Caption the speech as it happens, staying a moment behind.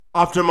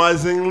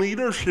Optimizing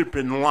leadership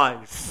in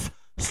life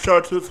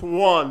starts with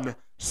one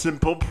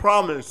simple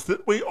promise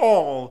that we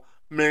all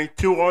make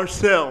to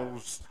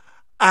ourselves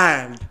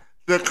and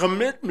the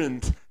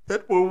commitment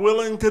that we're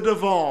willing to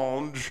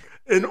divulge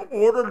in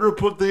order to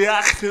put the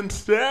action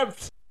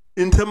steps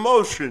into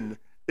motion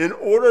in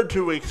order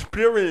to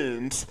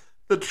experience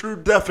the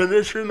true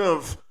definition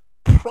of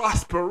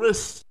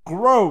prosperous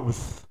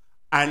growth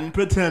and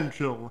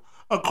potential,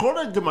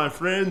 according to my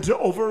friends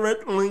over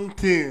at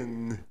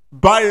LinkedIn.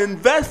 By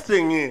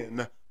investing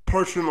in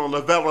personal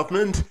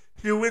development,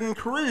 you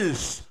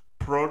increase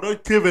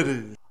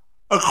productivity.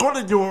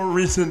 According to a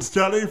recent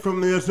study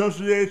from the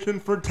Association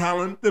for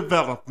Talent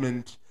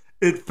Development,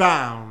 it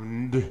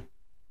found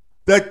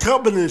that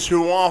companies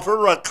who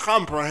offer a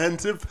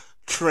comprehensive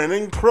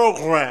training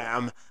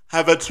program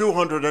have a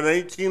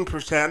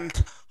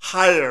 218%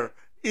 higher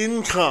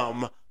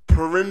income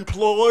per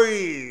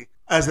employee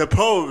as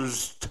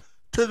opposed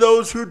to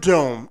those who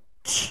don't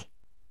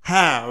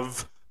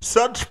have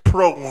such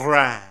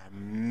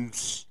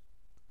programs.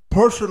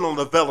 Personal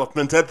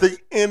development at the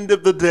end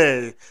of the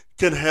day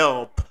can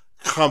help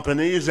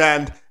companies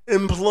and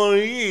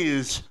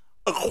employees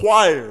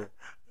acquire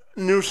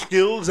new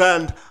skills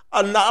and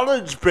a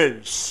knowledge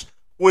base,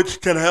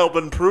 which can help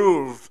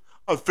improve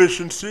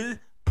efficiency,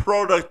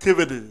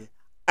 productivity,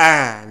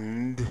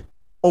 and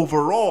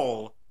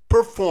overall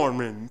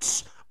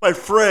performance. My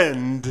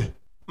friend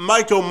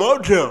Michael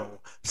Mojo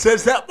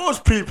says that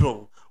most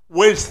people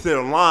waste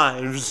their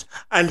lives,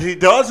 and he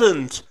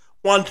doesn't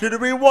want you to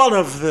be one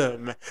of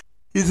them.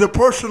 He's a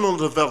personal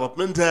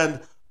development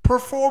and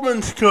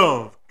performance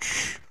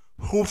coach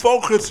who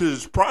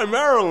focuses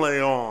primarily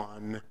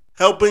on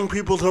helping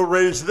people to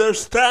raise their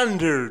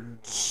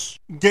standards,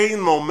 gain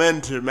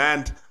momentum,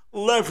 and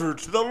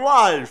leverage the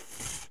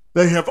life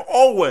they have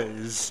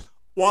always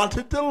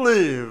wanted to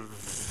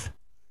live.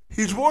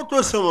 He's worked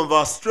with some of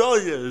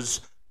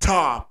Australia's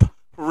top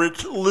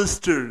rich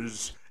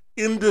listers,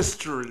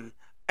 industry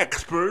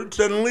experts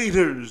and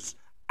leaders,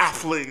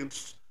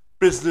 athletes,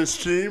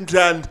 business teams,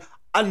 and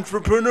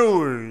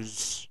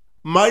entrepreneurs.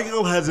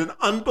 Michael has an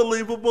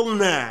unbelievable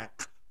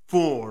knack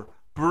for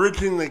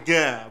bridging the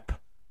gap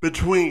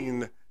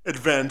between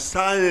advanced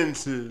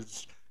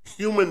sciences,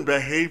 human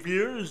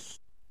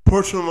behaviors,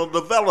 personal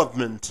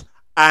development,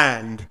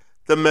 and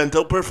the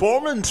mental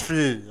performance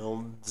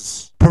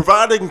fields,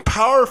 providing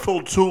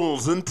powerful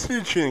tools and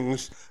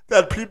teachings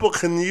that people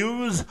can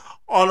use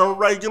on a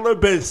regular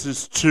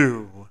basis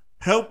to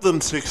help them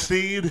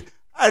succeed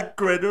at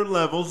greater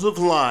levels of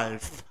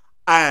life.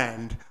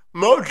 And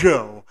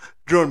Mojo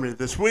joined me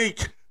this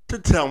week to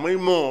tell me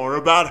more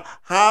about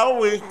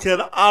how we can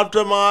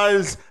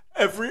optimize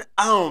every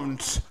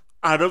ounce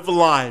out of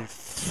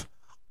life.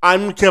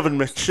 I'm Kevin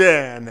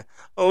McShann.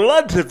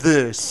 Let's have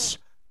this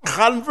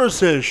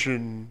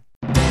conversation.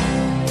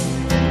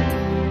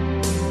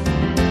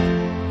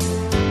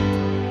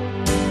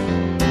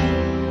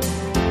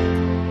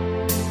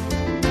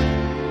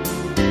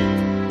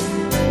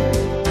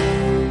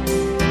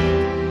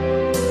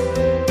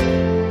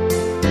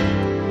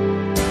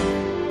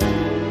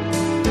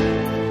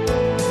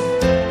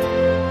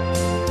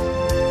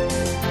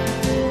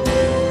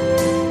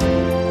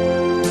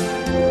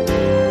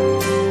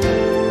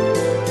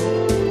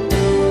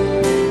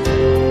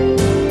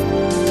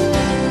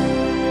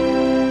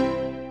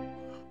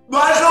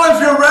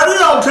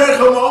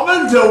 Take a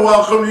moment to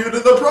welcome you to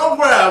the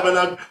program, and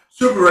I'm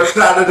super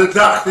excited to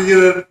talk to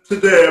you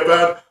today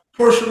about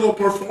personal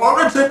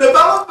performance and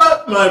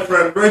development, my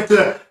friend. Great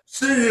to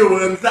see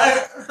you, and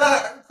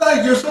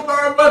thank you so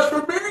very much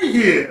for being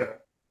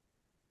here.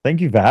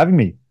 Thank you for having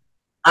me.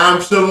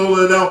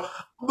 Absolutely. No,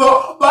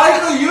 but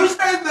Michael, you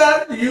said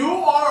that you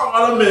are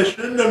on a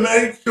mission to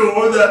make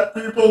sure that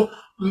people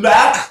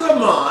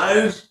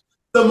maximize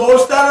the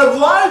most out of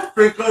life,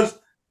 because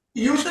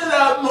you said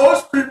that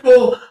most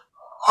people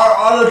are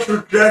on a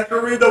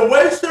trajectory to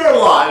waste their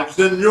lives,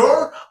 and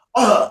you're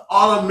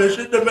on a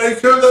mission to make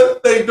sure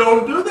that they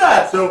don't do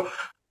that. So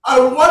I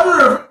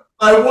wonder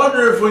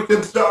if we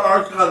can start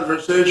our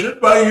conversation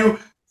by you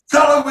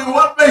telling me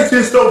what makes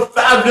you so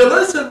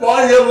fabulous and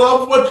why you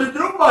love what you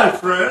do, my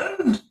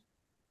friend.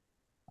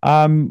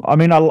 I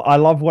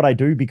love what I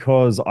do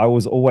because I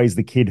was always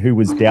the kid who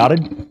was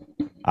doubted.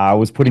 I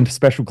was put into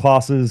special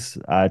classes,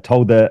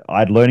 told that I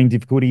had learning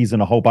difficulties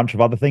and a whole bunch of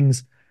other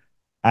things.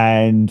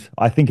 And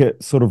I think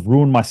it sort of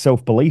ruined my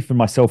self-belief and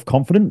my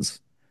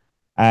self-confidence.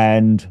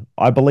 And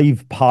I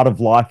believe part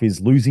of life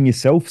is losing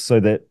yourself so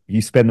that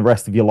you spend the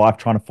rest of your life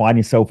trying to find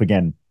yourself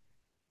again.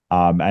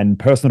 And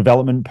personal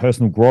development,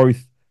 personal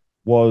growth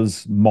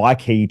was my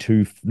key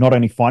to not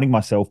only finding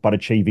myself, but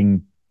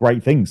achieving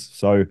great things.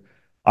 So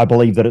I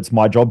believe that it's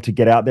my job to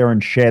get out there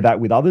and share that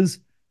with others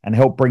and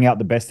help bring out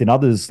the best in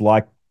others,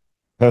 like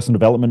personal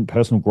development,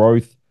 personal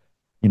growth,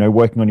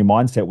 working on your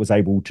mindset was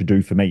able to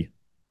do for me.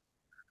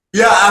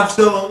 Yeah,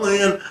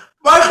 absolutely. And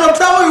Michael,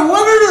 tell me,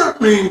 what does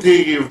it mean to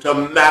you to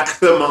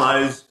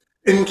maximize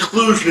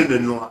inclusion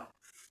in life?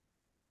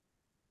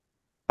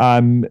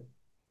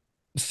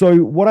 So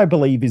what I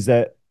believe is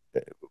that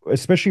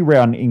especially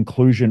around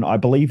inclusion, I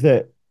believe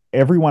that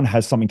everyone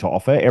has something to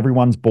offer.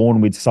 Everyone's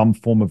born with some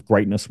form of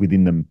greatness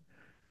within them.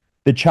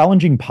 The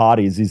challenging part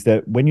is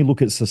that when you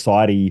look at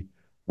society,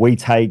 we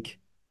take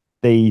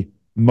the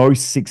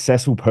most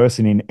successful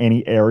person in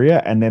any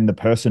area and then the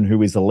person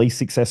who is the least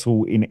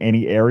successful in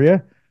any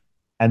area,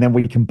 and then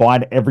we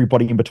combine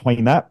everybody in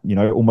between that,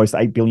 almost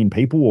 8 billion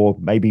people, or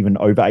maybe even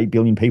over 8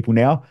 billion people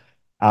now,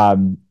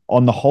 on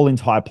the whole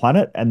entire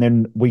planet. And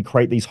then we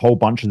create these whole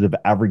bunches of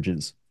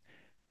averages.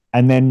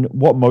 And then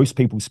what most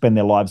people spend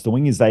their lives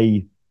doing is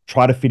they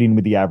try to fit in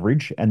with the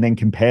average and then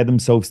compare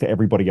themselves to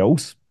everybody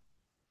else,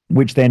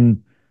 which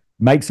then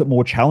makes it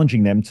more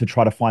challenging them to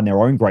try to find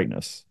their own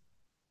greatness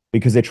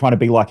because they're trying to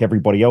be like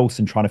everybody else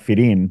and trying to fit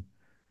in.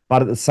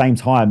 But at the same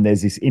time,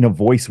 there's this inner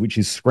voice which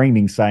is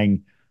screaming,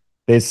 saying,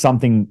 there's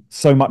something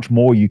so much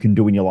more you can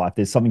do in your life.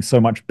 There's something so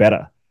much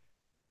better.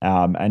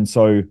 And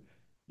so,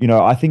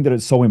 I think that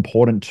it's so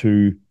important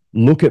to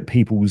look at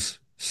people's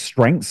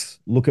strengths,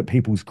 look at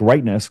people's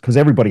greatness, because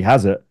everybody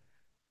has it.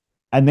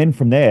 And then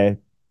from there,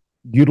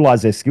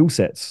 utilize their skill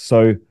sets.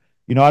 So,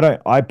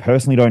 I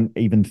personally don't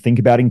even think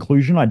about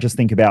inclusion. I just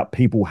think about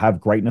people have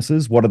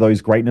greatnesses. What are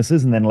those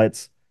greatnesses? And then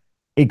let's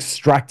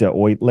extract it,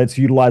 or let's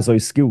utilize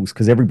those skills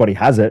because everybody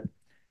has it.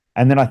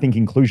 And then I think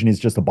inclusion is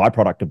just a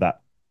byproduct of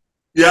that.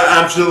 Yeah,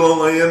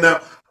 absolutely. And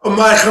now,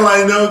 Michael,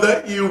 I know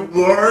that you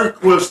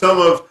work with some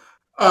of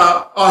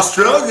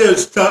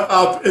Australia's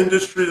top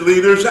industry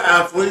leaders,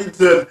 athletes,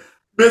 and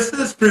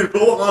business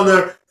people on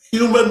their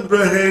human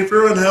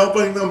behavior and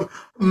helping them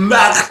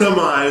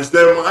maximize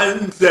their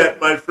mindset,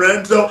 my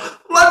friend. So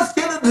let's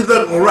get into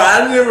the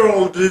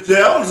granular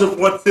details of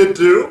what you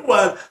do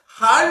and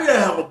how you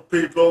help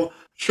people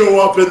show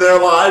up in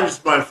their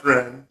lives, my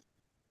friend.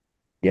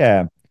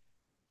 Yeah.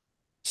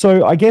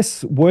 So I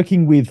guess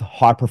working with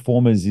high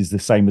performers is the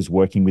same as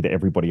working with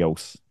everybody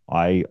else.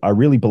 I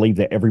really believe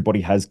that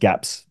everybody has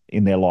gaps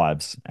in their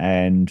lives.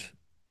 And,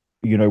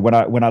 when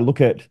I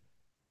look at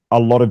a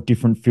lot of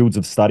different fields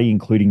of study,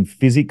 including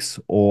physics,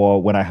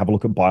 or when I have a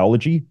look at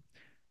biology,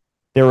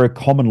 there are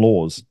common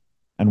laws.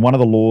 And one of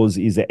the laws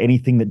is that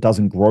anything that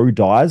doesn't grow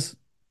dies.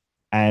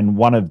 And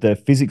one of the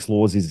physics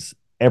laws is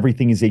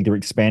everything is either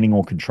expanding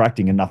or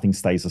contracting and nothing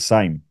stays the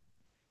same.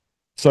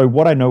 So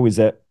what I know is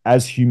that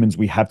as humans,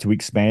 we have to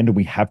expand and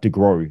we have to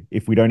grow.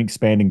 If we don't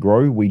expand and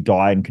grow, we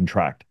die and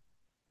contract.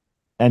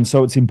 And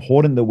so it's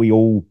important that we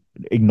all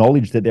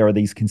acknowledge that there are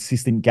these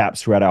consistent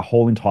gaps throughout our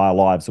whole entire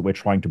lives that we're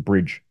trying to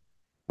bridge,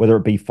 whether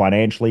it be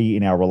financially,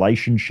 in our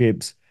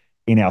relationships,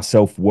 in our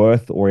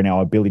self-worth, or in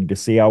our ability to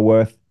see our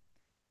worth,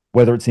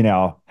 whether it's in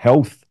our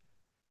health,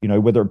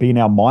 whether it be in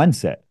our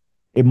mindset.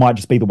 It might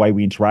just be the way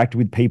we interact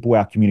with people,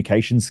 our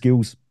communication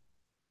skills.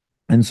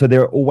 And so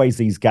there are always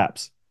these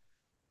gaps.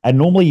 And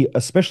normally,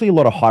 especially a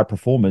lot of high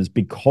performers,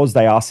 because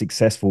they are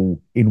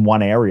successful in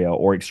one area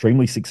or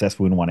extremely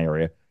successful in one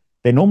area,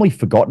 they're normally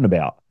forgotten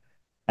about.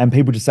 And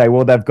people just say,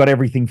 well, they've got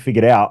everything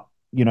figured out.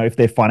 If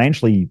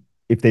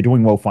they're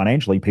doing well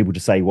financially, people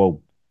just say,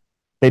 well,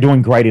 they're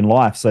doing great in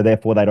life, so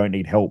therefore they don't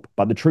need help.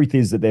 But the truth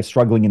is that they're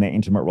struggling in their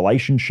intimate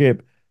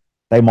relationship.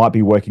 They might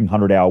be working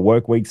 100-hour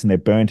work weeks and they're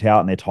burnt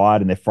out and they're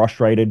tired and they're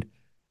frustrated.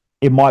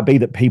 It might be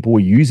that people are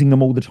using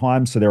them all the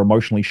time, so they're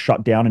emotionally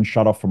shut down and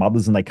shut off from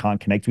others and they can't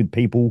connect with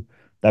people.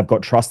 They've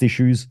got trust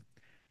issues.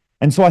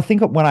 And so I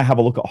think when I have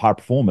a look at high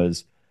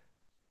performers,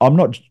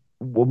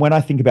 when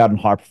I think about a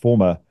high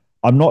performer,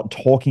 I'm not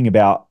talking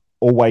about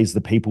always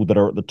the people that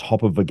are at the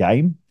top of the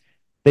game.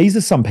 These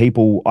are some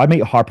people, I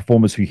meet high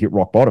performers who hit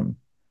rock bottom.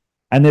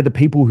 And they're the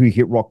people who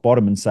hit rock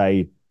bottom and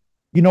say,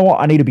 you know what,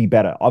 I need to be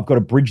better. I've got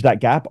to bridge that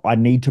gap. I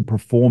need to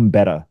perform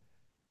better.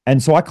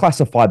 And so I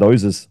classify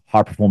those as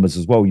high performers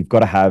as well. You've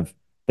got to have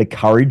the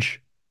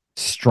courage,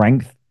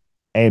 strength,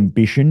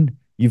 ambition.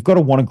 You've got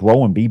to want to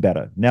grow and be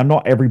better. Now,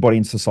 not everybody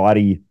in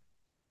society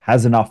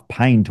has enough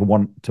pain to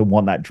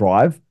want that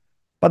drive,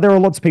 but there are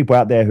lots of people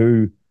out there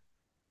who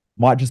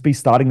might just be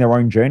starting their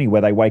own journey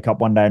where they wake up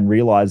one day and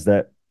realize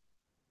that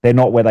they're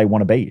not where they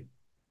want to be.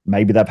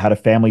 Maybe they've had a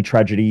family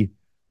tragedy,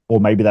 or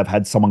maybe they've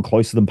had someone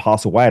close to them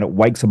pass away and it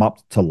wakes them up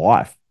to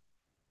life.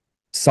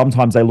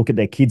 Sometimes they look at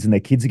their kids and their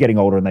kids are getting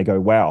older and they go,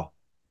 wow,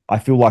 I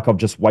feel like I've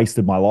just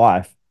wasted my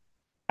life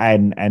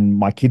and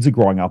my kids are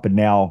growing up and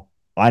now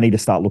I need to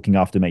start looking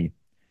after me.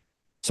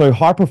 So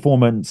high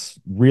performance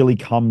really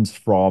comes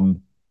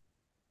from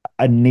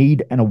a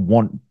need and a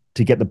want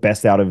to get the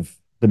best out of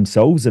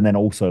themselves and then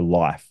also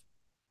life.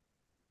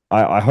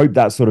 I hope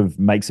that sort of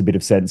makes a bit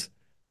of sense.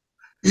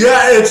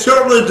 Yeah, it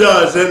certainly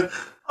does. And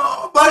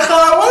Michael,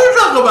 I want to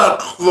talk about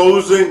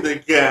closing the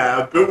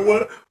gap.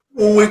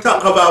 When we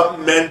talk about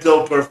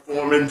mental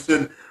performance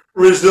and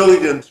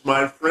resilience,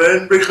 my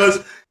friend, because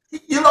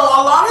a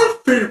lot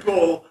of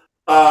people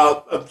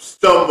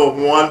stumble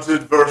once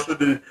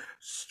adversity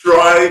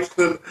strikes,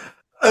 and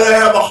they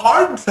have a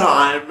hard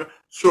time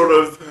sort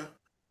of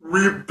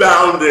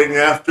rebounding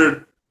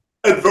after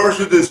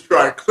adversity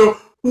strikes. So,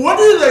 what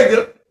do you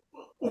think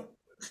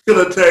it's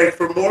going to take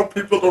for more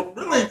people to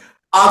really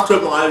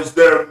optimize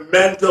their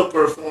mental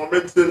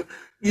performance and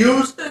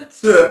use it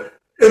to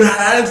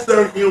enhance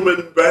their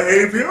human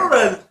behavior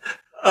and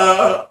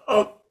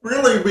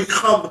really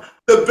become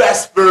the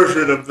best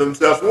version of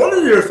themselves. What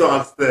are your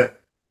thoughts there?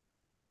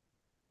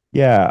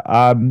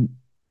 Yeah.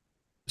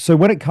 So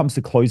when it comes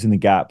to closing the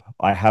gap,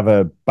 I have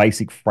a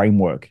basic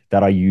framework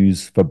that I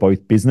use for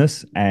both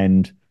business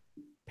and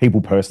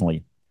people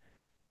personally.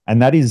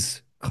 And that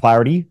is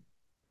clarity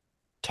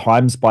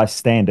times by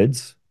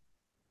standards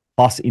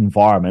plus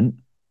environment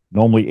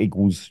normally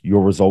equals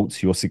your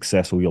results, your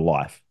success, or your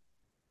life.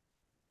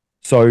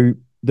 So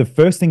the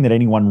first thing that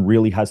anyone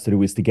really has to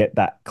do is to get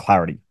that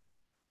clarity.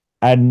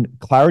 And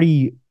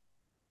clarity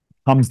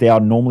comes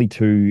down normally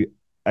to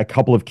a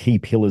couple of key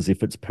pillars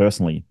if it's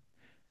personally.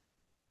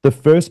 The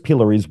first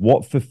pillar is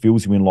what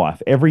fulfills you in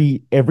life.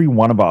 Every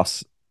one of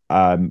us,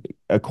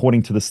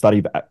 according to the study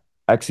of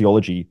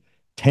axiology,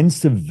 tends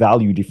to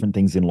value different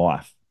things in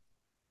life.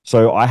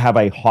 So I have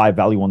a high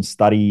value on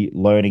study,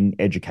 learning,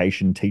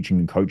 education, teaching,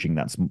 and coaching.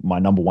 That's my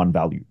number one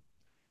value.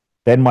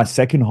 Then my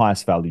second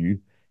highest value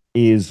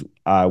is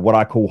what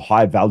I call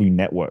high value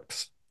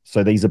networks.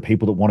 So these are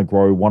people that want to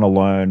grow, want to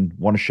learn,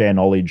 want to share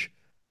knowledge.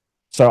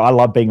 So I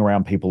love being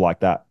around people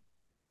like that.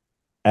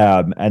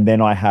 And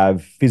then I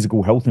have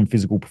physical health and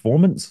physical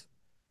performance.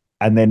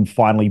 And then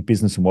finally,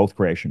 business and wealth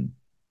creation.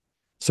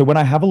 So when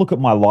I have a look at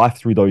my life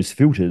through those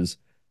filters,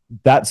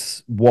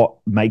 that's what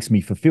makes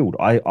me fulfilled.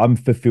 I'm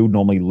fulfilled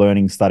normally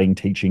learning, studying,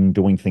 teaching,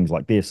 doing things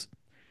like this.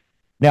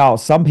 Now,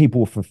 some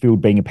people are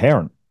fulfilled being a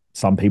parent.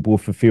 Some people are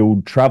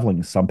fulfilled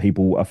traveling. Some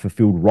people are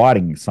fulfilled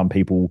writing. Some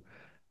people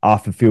are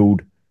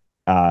fulfilled,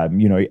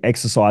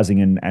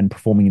 exercising and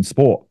performing in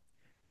sport.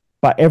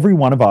 But every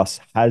one of us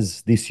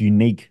has this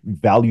unique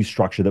value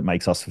structure that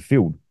makes us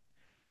fulfilled.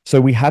 So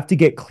we have to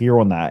get clear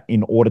on that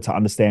in order to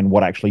understand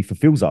what actually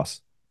fulfills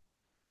us.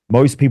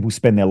 Most people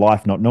spend their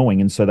life not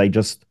knowing, and so they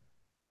just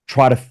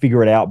try to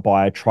figure it out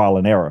by trial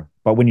and error.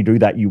 But when you do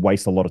that, you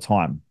waste a lot of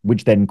time,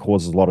 which then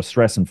causes a lot of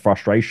stress and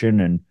frustration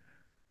and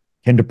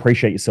can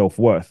depreciate your self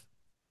worth.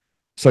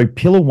 So,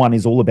 pillar one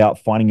is all about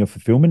finding your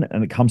fulfillment,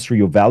 and it comes through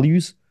your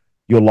values,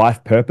 your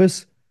life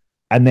purpose,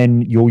 and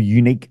then your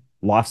unique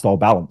lifestyle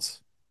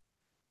balance.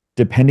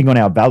 Depending on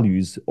our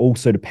values,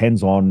 also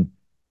depends on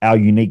our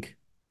unique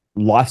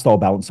lifestyle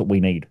balance that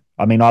we need.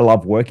 I mean, I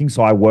love working,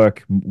 so I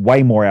work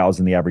way more hours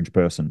than the average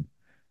person.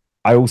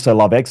 I also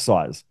love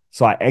exercise,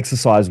 so I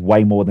exercise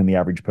way more than the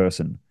average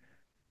person.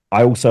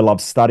 I also love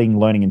studying,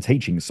 learning, and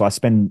teaching, so I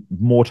spend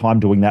more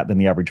time doing that than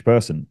the average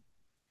person.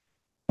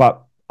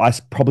 But I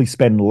probably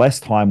spend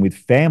less time with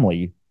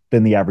family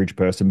than the average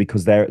person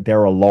because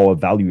they're a lower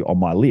value on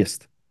my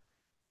list.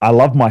 I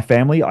love my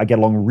family. I get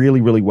along really,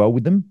 really well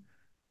with them.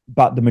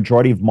 But the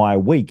majority of my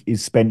week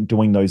is spent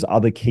doing those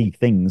other key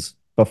things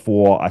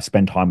before I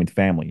spend time with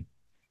family.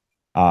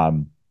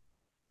 Um,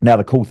 Now,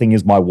 the cool thing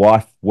is my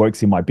wife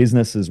works in my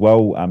business as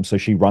well. So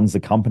she runs the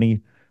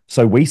company.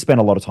 So we spend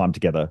a lot of time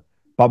together,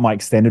 but my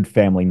extended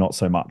family, not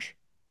so much.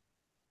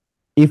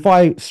 If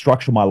I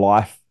structure my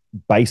life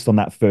based on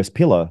that first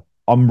pillar,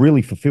 I'm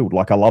really fulfilled.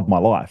 Like I love my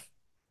life.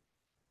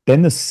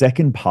 Then the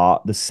second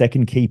part, the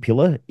second key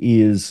pillar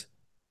is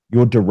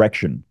your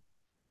direction.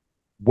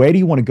 Where do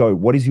you want to go?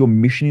 What is your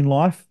mission in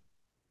life?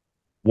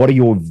 What are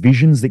your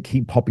visions that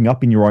keep popping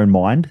up in your own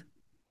mind?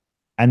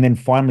 And then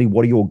finally,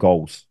 what are your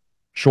goals,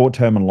 short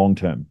term and long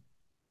term?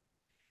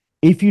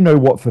 If you know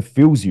what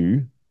fulfills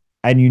you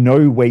and you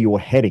know where you're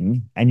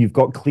heading and you've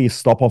got clear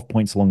stop off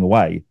points along the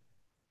way,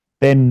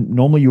 then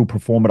normally you'll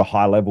perform at a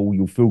high level,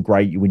 you'll feel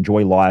great, you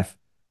enjoy life.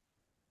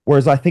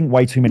 Whereas I think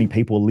way too many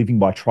people are living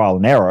by trial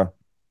and error,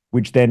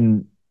 which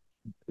then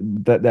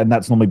and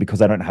that's normally because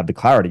they don't have the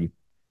clarity.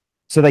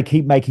 So they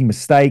keep making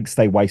mistakes,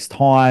 they waste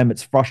time,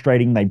 it's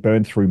frustrating, they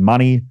burn through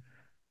money,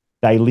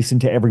 they listen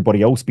to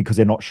everybody else because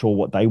they're not sure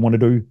what they want to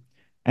do.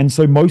 And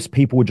so most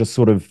people are just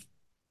sort of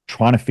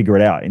trying to figure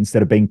it out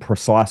instead of being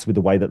precise with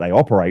the way that they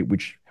operate,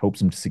 which helps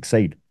them to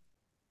succeed.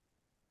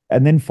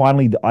 And then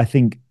finally, I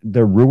think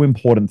the real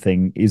important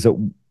thing is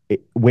that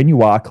when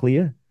you are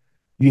clear,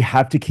 you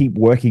have to keep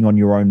working on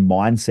your own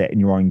mindset and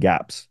your own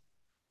gaps.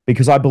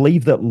 Because I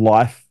believe that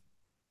life,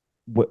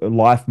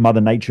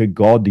 Mother Nature,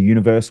 God, the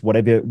universe,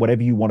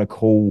 whatever you want to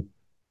call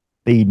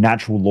the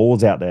natural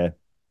laws out there,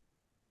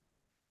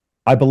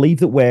 I believe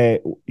that we're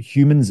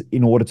humans,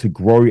 in order to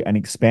grow and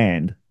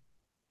expand,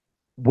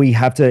 we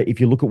have to, if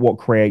you look at what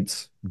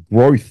creates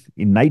growth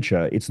in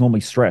nature, it's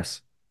normally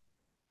stress.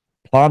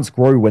 Plants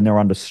grow when they're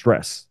under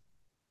stress.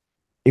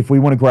 If we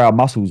want to grow our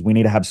muscles, we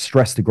need to have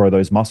stress to grow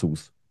those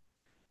muscles.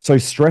 So,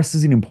 stress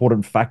is an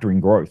important factor in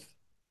growth.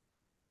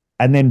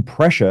 And then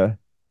pressure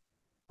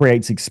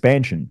creates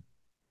expansion.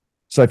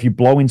 So, if you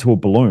blow into a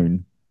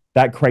balloon,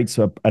 that creates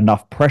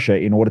enough pressure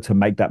in order to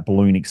make that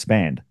balloon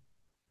expand.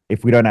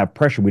 If we don't have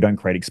pressure, we don't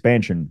create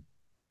expansion.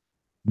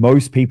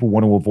 Most people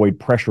want to avoid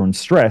pressure and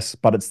stress,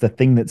 but it's the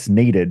thing that's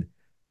needed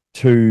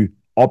to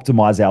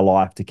optimize our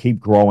life, to keep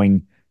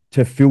growing,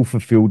 to feel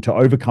fulfilled, to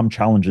overcome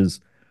challenges.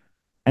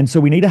 And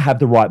so we need to have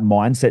the right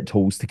mindset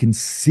tools to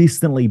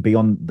consistently be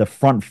on the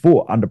front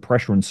foot under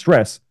pressure and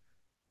stress,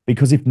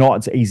 because if not,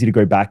 it's easy to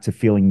go back to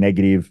feeling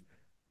negative,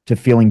 to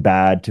feeling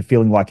bad, to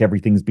feeling like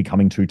everything's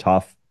becoming too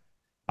tough,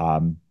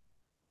 um,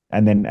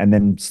 and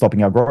then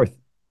stopping our growth.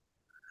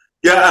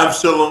 Yeah,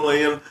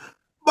 absolutely. And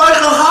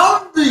Michael,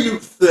 how do you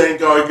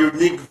think our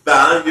unique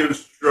value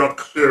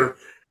structure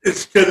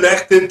is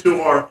connected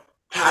to our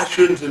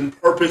passions and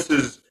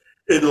purposes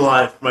in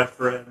life, my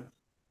friend?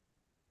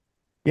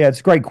 Yeah, it's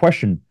a great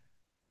question.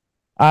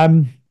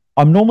 Um,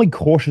 I'm normally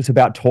cautious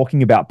about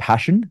talking about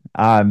passion.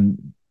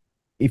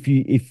 If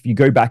you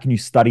go back and you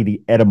study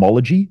the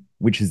etymology,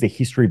 which is the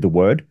history of the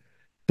word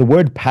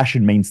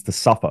passion means to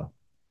suffer.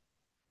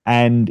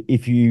 And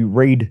if you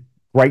read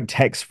great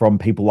texts from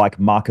people like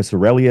Marcus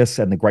Aurelius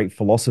and the great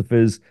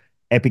philosophers,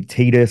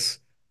 Epictetus,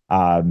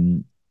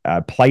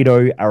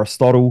 Plato,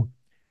 Aristotle,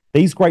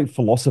 these great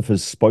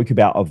philosophers spoke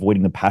about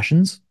avoiding the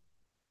passions.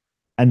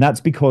 And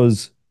that's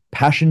because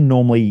passion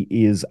normally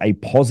is a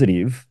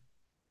positive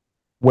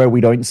where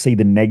we don't see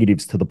the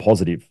negatives to the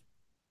positive.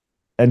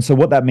 And so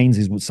what that means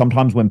is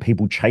sometimes when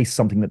people chase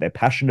something that they're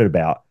passionate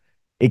about,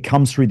 it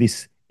comes through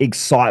this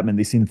excitement,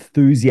 this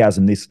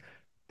enthusiasm,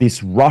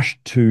 this rush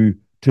to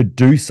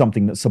do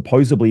something that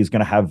supposedly is going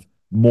to have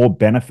more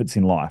benefits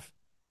in life.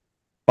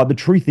 But the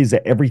truth is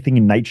that everything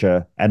in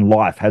nature and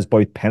life has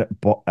both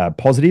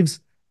positives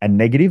and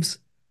negatives,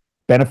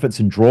 benefits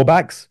and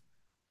drawbacks.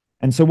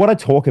 And so what I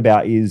talk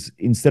about is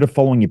instead of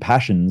following your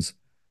passions,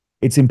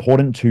 it's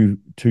important to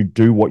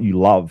do what you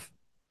love.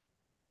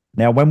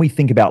 Now, when we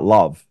think about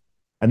love,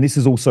 and this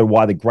is also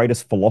why the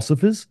greatest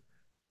philosophers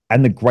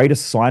and the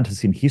greatest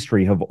scientists in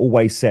history have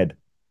always said,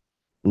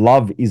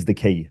 love is the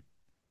key.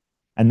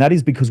 And that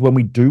is because when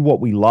we do what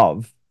we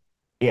love,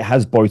 it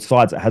has both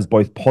sides. It has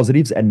both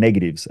positives and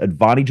negatives,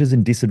 advantages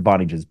and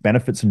disadvantages,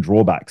 benefits and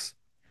drawbacks.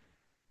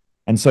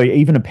 And so,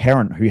 even a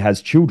parent who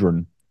has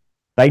children,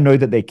 they know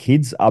that their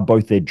kids are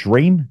both their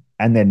dream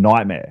and their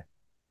nightmare,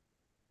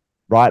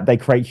 right? They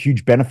create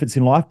huge benefits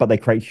in life, but they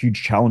create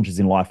huge challenges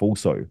in life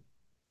also.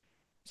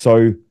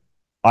 So,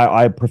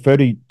 I prefer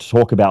to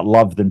talk about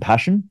love than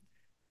passion,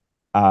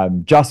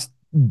 um, just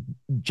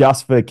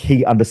just for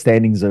key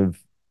understandings of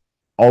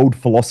old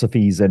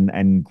philosophies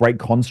and great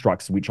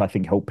constructs, which I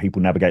think help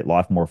people navigate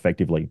life more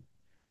effectively.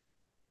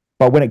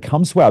 But when it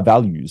comes to our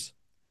values,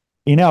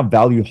 in our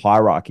value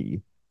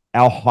hierarchy,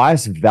 our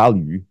highest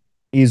value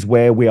is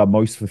where we are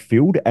most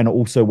fulfilled and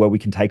also where we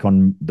can take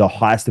on the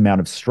highest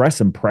amount of stress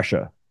and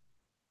pressure,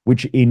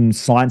 which in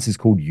science is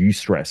called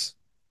eustress.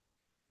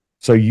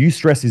 So,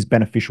 eustress is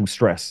beneficial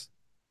stress.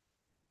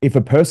 If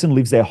a person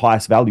lives their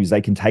highest values,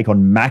 they can take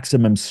on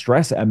maximum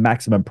stress and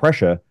maximum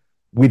pressure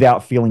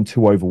without feeling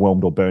too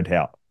overwhelmed or burnt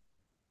out.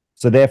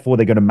 So, therefore,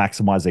 they're going to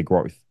maximize their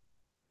growth.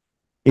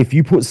 If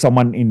you put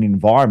someone in an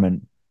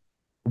environment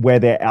where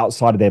they're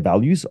outside of their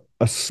values,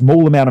 a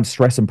small amount of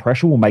stress and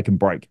pressure will make them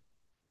break.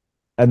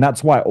 And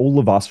that's why all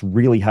of us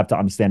really have to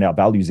understand our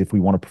values if we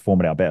want to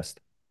perform at our best.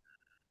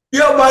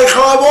 Yeah,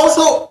 Michael, I'm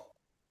also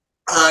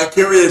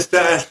curious to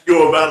ask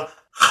you about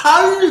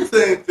how do you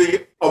think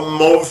the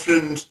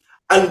emotions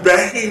and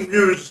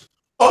behaviors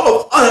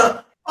of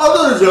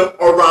others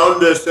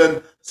around us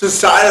and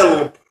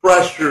societal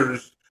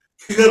pressures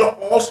can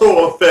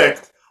also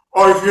affect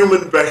our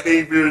human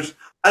behaviors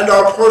and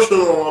our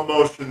personal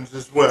emotions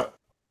as well?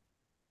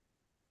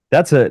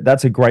 That's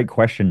a great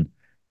question.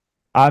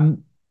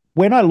 Um,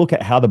 when I look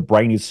at how the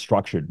brain is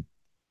structured,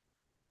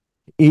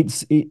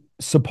 it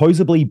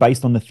supposedly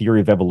based on the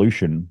theory of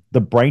evolution,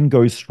 the brain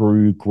goes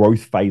through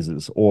growth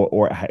phases,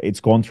 or it's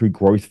gone through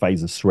growth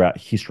phases throughout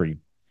history.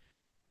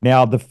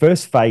 Now, the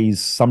first phase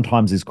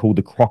sometimes is called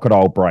the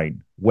crocodile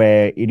brain,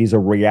 where it is a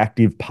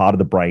reactive part of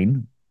the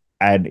brain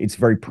and it's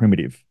very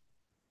primitive.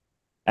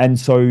 And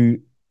so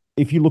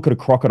if you look at a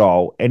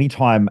crocodile,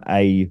 anytime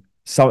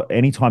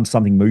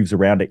something moves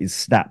around it is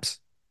snaps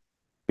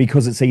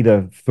because it's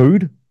either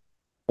food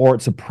or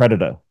it's a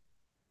predator.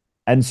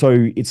 And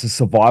so it's a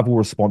survival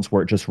response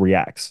where it just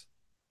reacts.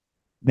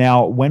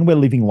 Now, when we're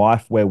living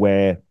life where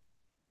we're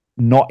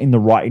not in the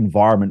right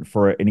environment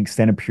for an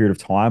extended period of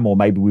time, or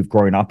maybe we've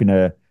grown up in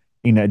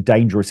a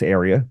dangerous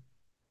area,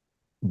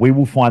 we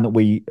will find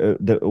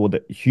that or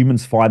that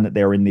humans find that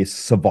they're in this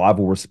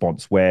survival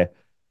response where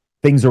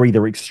things are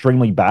either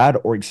extremely bad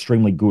or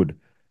extremely good.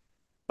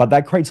 But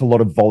that creates a lot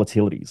of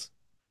volatilities.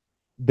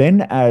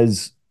 Then,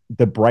 as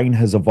the brain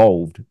has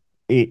evolved,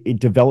 it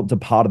developed a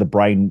part of the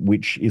brain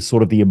which is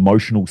sort of the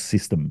emotional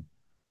system.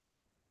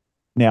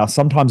 Now,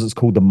 sometimes it's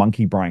called the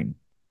monkey brain.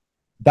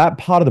 That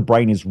part of the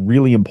brain is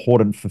really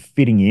important for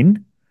fitting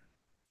in,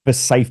 for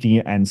safety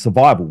and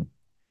survival.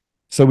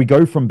 So we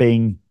go from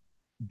being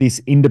this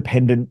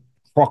independent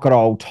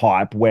crocodile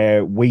type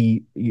where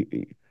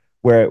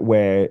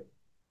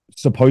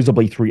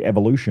supposedly through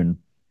evolution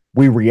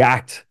we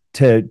react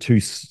to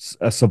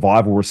a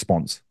survival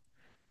response.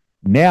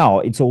 Now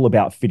it's all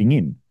about fitting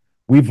in.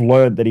 We've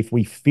learned that if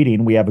we fit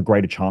in, we have a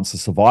greater chance of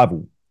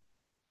survival.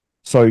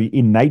 So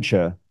in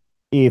nature,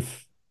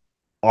 if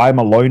I'm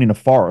alone in a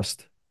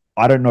forest,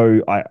 I don't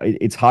know.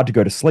 It's hard to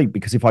go to sleep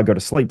because if I go to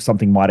sleep,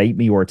 something might eat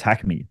me or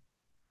attack me.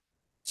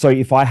 So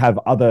if I have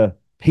other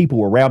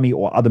people around me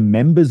or other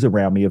members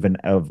around me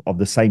of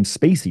the same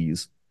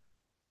species,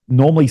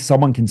 normally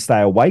someone can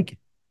stay awake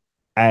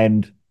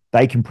and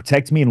they can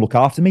protect me and look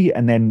after me,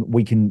 and then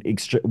we can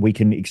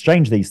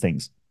exchange these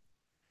things.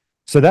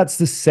 So that's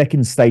the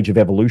second stage of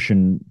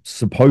evolution,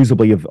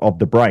 supposedly of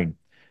the brain.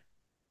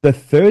 The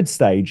third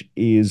stage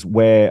is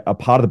where a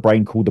part of the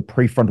brain called the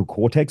prefrontal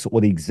cortex or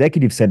the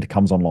executive center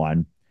comes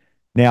online.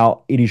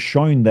 Now, it is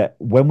shown that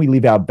when we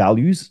live our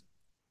values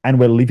and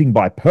we're living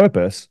by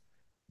purpose,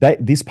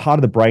 that this part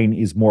of the brain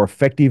is more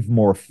effective,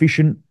 more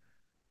efficient.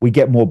 We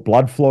get more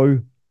blood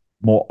flow,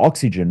 more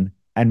oxygen,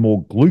 and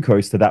more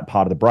glucose to that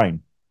part of the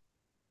brain.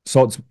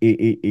 So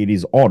it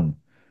is on.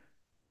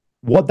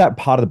 What that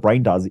part of the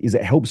brain does is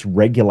it helps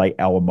regulate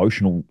our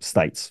emotional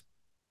states.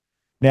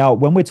 Now,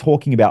 when we're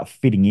talking about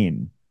fitting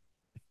in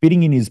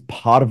is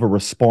part of a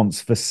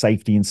response for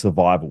safety and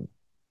survival.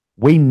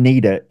 We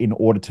need it in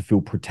order to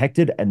feel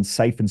protected and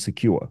safe and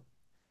secure.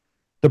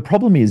 The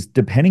problem is,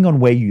 depending on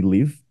where you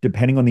live,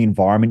 depending on the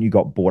environment you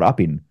got brought up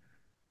in,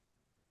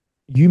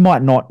 you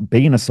might not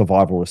be in a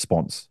survival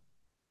response.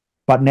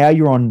 But now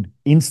you're on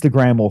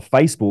Instagram or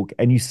Facebook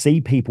and you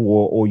see people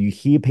or you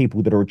hear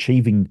people that are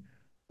achieving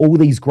all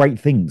these great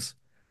things.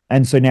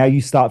 And so now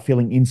you start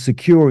feeling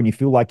insecure and you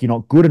feel like you're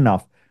not good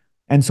enough.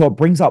 And so it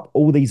brings up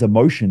all these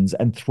emotions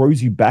and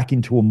throws you back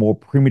into a more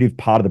primitive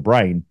part of the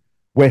brain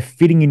where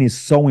fitting in is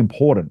so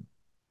important,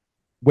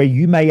 where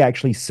you may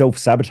actually self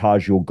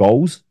sabotage your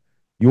goals,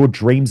 your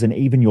dreams, and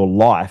even your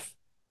life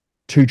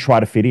to try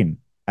to fit in.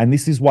 And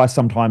this is why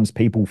sometimes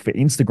people for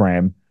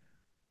Instagram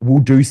will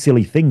do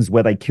silly things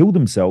where they kill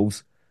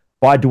themselves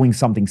by doing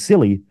something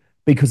silly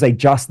because they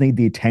just need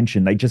the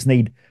attention. They just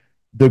need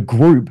the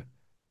group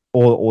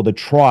or the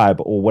tribe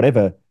or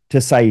whatever to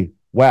say,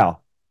 wow,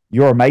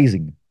 you're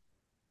amazing.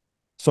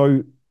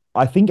 So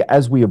I think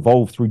as we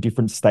evolve through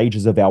different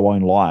stages of our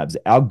own lives,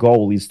 our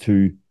goal is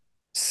to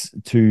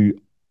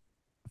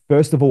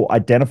first of all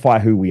identify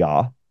who we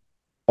are,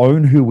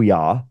 own who we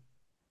are,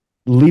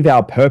 live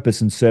our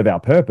purpose and serve our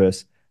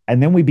purpose,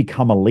 and then we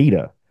become a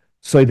leader.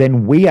 So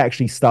then we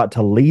actually start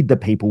to lead the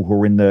people who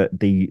are in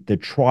the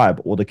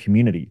tribe or the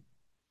community.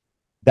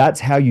 That's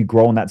how you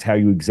grow and that's how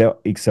you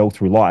excel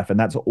through life. And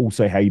that's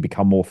also how you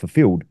become more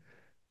fulfilled.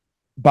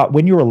 But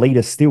when you're a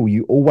leader still,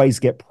 you always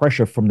get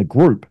pressure from the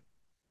group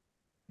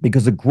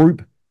because the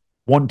group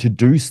want to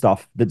do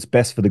stuff that's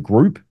best for the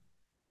group,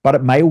 but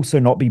it may also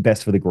not be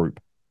best for the group.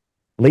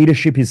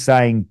 Leadership is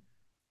saying,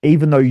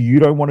 even though you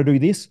don't want to do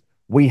this,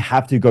 we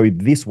have to go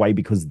this way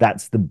because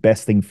that's the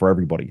best thing for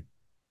everybody.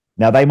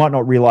 Now, they might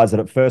not realize it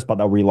at first, but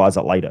they'll realize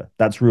it later.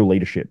 That's real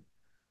leadership.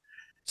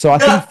 So I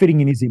think Yeah,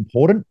 fitting in is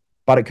important,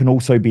 but it can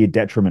also be a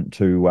detriment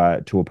to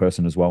a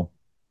person as well.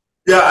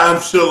 yeah,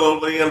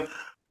 absolutely. And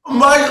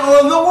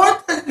Michael, the one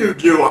thing you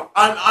do,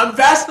 I'm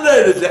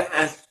fascinated to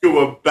ask you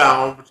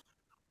about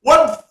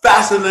what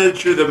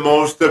fascinates you the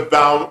most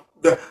about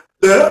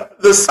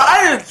the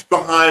science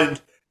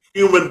behind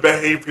human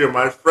behavior,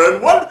 my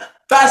friend. What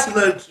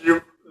fascinates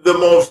you the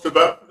most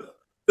about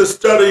the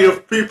study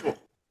of people?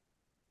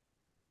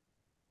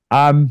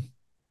 Um,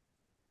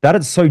 that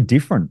it's so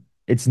different.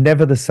 It's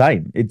never the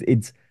same.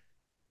 It's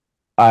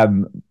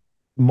um,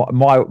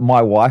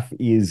 my wife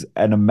is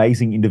an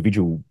amazing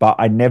individual, but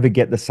I never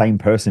get the same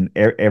person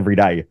every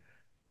day.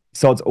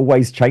 So it's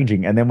always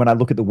changing. And then when I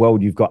look at the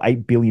world, you've got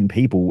 8 billion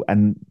people,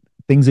 and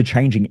things are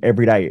changing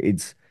every day.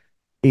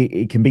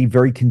 It can be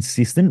very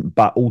consistent,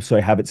 but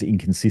also have its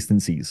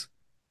inconsistencies.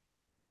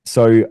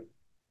 So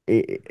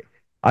it,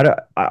 I don't.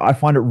 I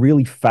find it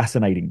really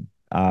fascinating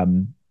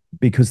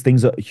because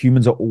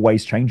humans are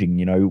always changing.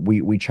 You know,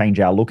 we change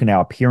our look and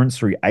our appearance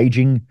through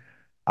aging,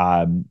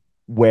 um,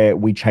 where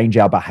we change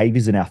our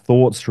behaviors and our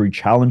thoughts through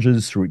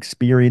challenges, through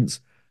experience,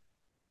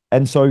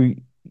 and so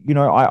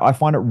I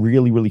find it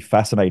really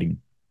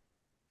fascinating.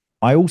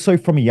 I also,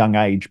 from a young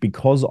age,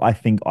 because I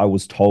think I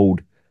was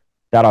told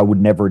that I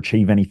would never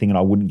achieve anything and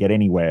I wouldn't get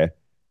anywhere,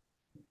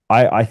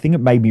 I think it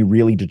made me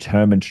really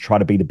determined to try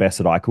to be the best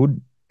that I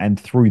could. And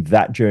through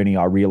that journey,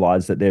 I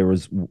realized that there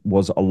was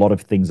a lot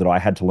of things that I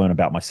had to learn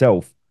about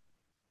myself.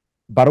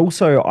 But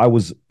also, I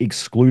was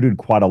excluded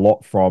quite a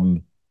lot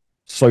from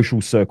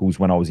social circles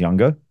when I was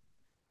younger,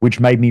 which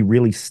made me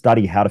really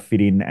study how to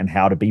fit in and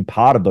how to be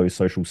part of those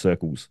social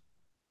circles.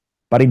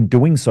 But in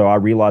doing so, I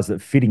realized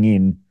that fitting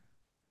in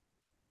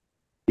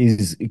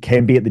is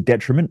can be at the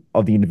detriment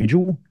of the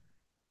individual,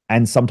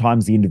 and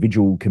sometimes the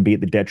individual can be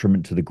at the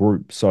detriment to the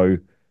group. So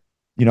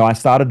I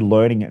started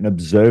learning and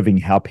observing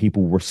how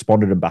people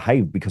responded and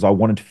behaved because I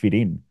wanted to fit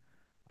in.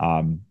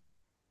 Um,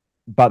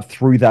 but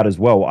through that as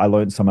well, I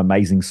learned some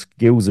amazing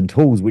skills and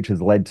tools, which has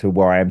led to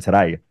where I am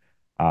today.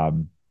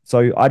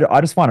 So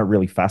I just find it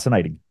really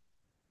fascinating.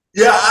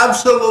 Yeah,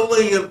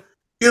 absolutely. And,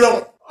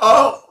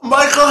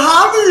 Michael,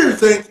 how do you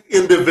think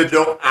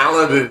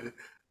individuality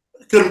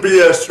can be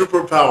a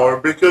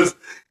superpower? Because,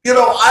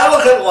 I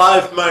look at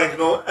life,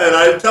 Michael, and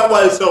I tell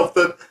myself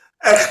that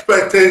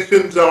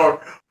expectations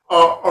are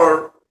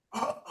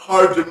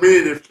hard to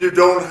meet if you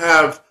don't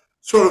have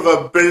sort of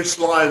a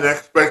baseline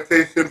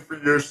expectation for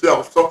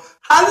yourself. So,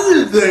 how do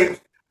you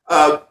think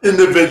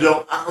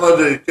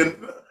individuality can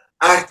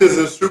act as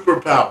a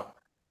superpower?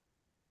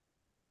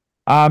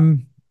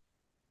 Um,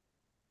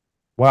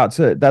 wow,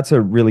 that's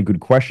a really good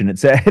question.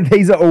 It's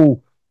these are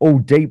all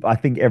deep. I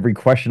think every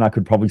question I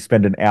could probably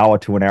spend an hour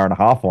to an hour and a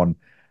half on.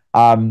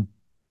 Um,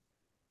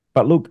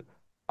 but look,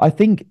 I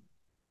think,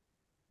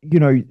 you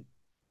know,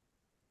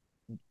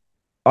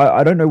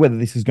 I don't know whether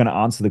this is going to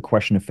answer the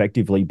question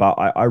effectively, but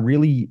I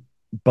really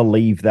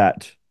believe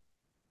that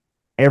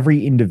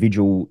every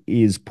individual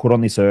is put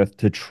on this earth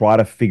to try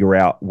to figure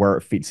out where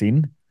it fits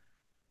in,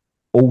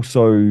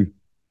 also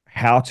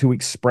how to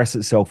express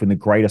itself in the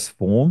greatest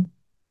form.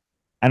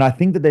 And I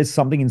think that there's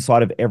something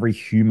inside of every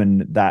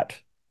human that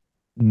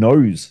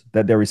knows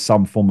that there is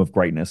some form of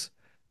greatness.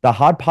 The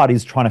hard part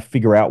is trying to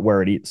figure out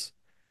where it is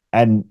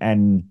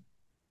and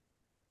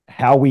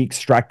how we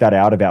extract that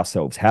out of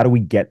ourselves. How do we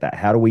get that?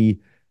 How do we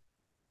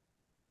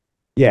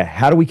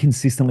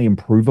consistently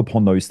improve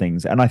upon those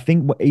things? And I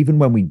think even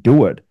when we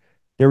do it,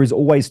 there is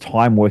always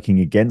time working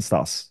against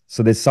us.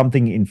 So there's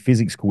something in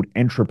physics called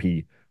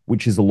entropy,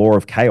 which is the law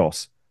of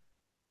chaos.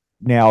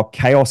 Now,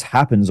 chaos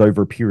happens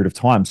over a period of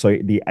time. So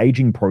the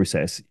aging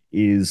process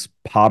is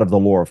part of the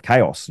law of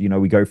chaos. You know,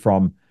 we go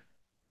from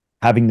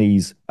having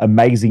these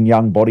amazing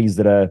young bodies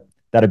that are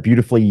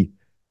beautifully,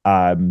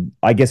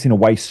 I guess, in a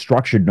way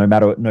structured, no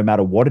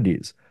matter what it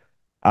is,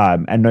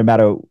 and no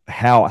matter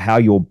how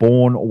you're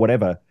born or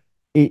whatever,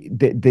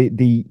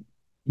 the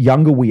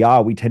younger we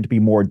are, we tend to be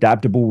more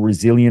adaptable,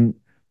 resilient.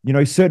 You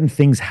know, certain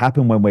things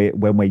happen when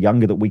we're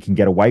younger that we can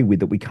get away with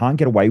that we can't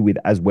get away with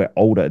as we're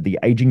older. The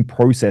aging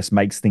process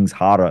makes things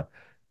harder.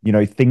 You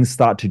know, things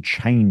start to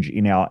change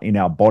in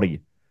our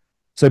body.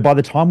 So by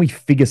the time we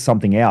figure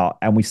something out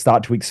and we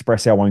start to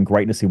express our own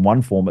greatness in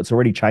one form, it's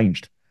already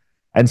changed.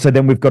 And so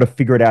then we've got to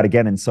figure it out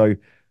again. And so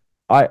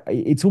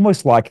it's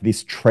almost like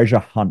this treasure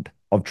hunt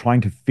of trying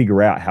to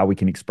figure out how we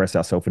can express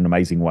ourselves in an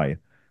amazing way.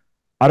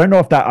 I don't know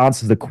if that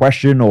answers the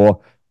question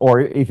or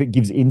if it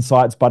gives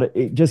insights, but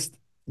it just,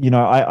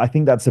 I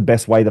think that's the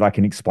best way that I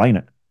can explain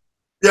it.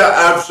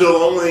 Yeah,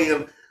 absolutely.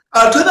 And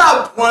to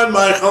that point,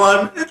 Michael,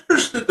 I'm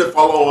interested to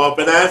follow up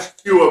and ask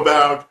you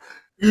about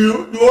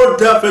your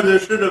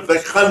definition of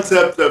the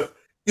concept of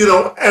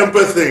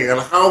empathy and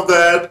how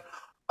that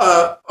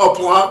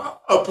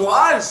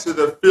applies to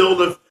the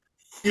field of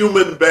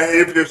human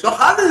behavior. So,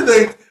 how do you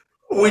think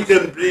we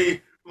can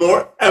be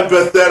more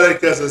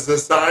empathetic as a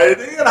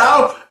society, and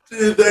how do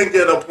you think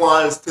it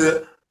applies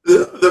to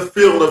the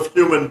field of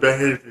human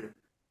behavior?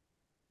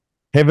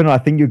 Kevin, I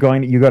think you're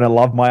going to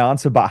love my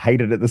answer, but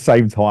hate it at the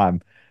same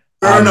time.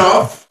 Fair Um,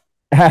 enough.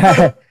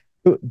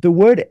 the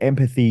word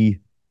empathy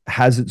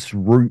has its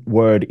root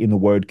word in the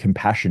word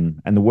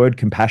compassion, and the word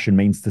compassion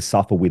means to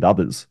suffer with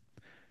others.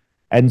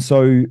 And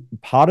so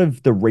part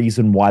of the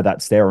reason why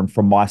that's there, and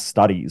from my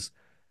studies,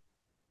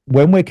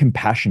 when we're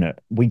compassionate,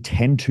 we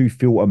tend to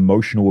feel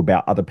emotional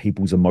about other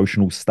people's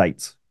emotional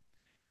states.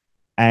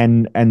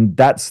 And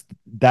that's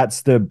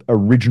the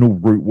original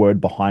root word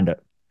behind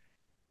it.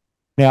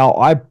 Now,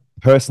 I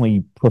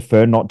personally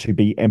prefer not to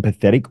be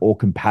empathetic or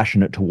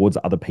compassionate towards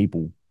other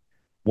people.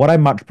 What I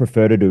much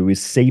prefer to do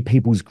is see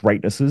people's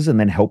greatnesses and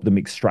then help them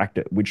extract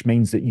it, which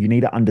means that you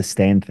need to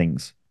understand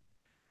things.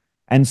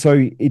 And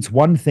so it's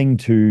one thing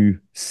to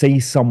see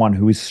someone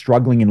who is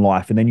struggling in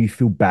life and then you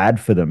feel bad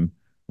for them,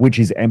 which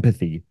is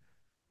empathy,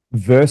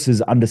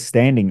 versus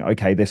understanding,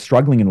 okay, they're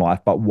struggling in life,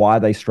 but why are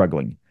they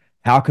struggling?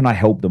 How can I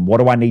help them? What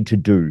do I need to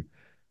do?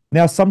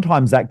 Now,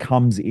 sometimes that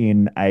comes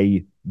in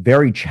a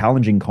very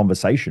challenging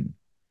conversation.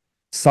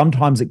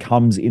 Sometimes it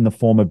comes in the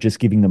form of just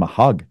giving them a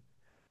hug.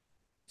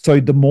 So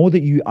the more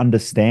that you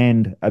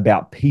understand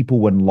about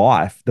people and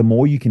life, the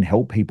more you can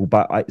help people.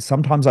 But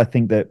sometimes I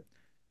think that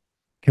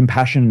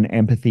compassion and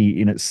empathy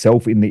in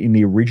itself, in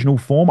the original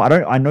form,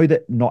 I know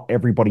that not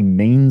everybody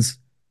means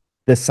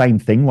the same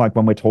thing. Like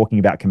when we're talking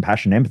about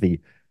compassion and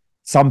empathy,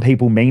 some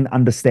people mean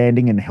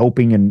understanding and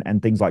helping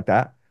and things like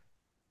that.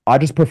 I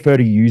just prefer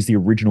to use the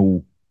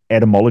original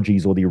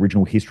etymologies or the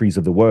original histories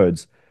of the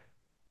words,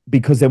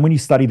 because then when you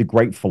study the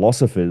great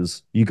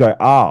philosophers, you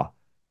go,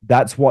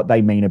 that's what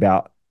they mean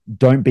about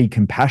don't be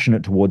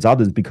compassionate towards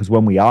others, because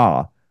when we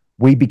are,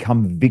 we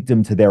become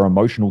victim to their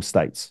emotional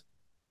states.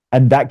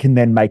 And that can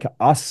then make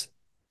us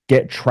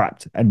get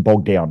trapped and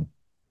bogged down.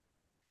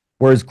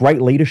 Whereas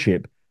great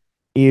leadership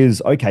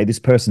is, okay, this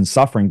person's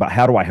suffering, but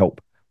how do I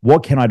help?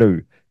 What can I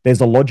do? There's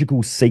a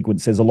logical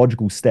sequence, there's a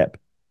logical step.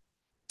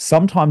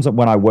 Sometimes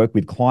when I work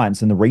with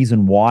clients, and the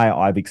reason why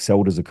I've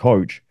excelled as a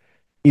coach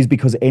is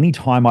because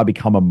anytime I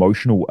become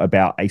emotional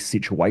about a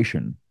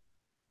situation,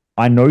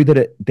 I know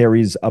that there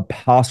is a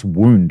past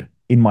wound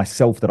in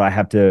myself that I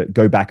have to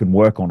go back and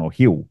work on or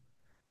heal.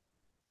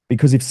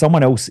 Because if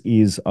someone else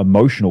is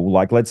emotional,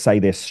 like let's say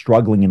they're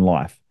struggling in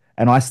life,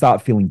 and I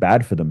start feeling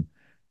bad for them,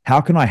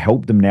 how can I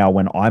help them now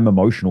when I'm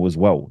emotional as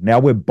well? Now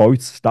we're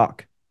both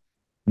stuck.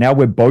 Now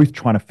we're both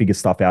trying to figure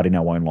stuff out in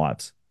our own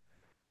lives.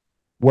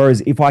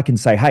 Whereas if I can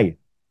say, hey,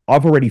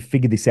 I've already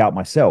figured this out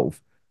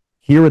myself,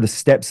 here are the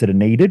steps that are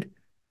needed.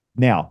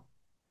 Now,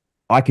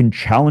 I can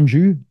challenge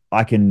you,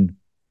 I can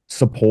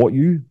support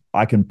you,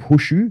 I can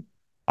push you,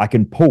 I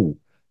can pull.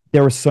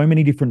 There are so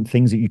many different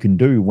things that you can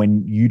do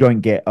when you don't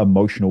get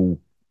emotional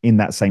in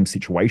that same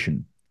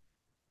situation.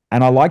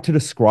 And I like to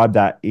describe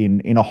that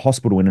in a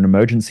hospital, in an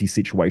emergency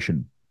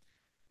situation.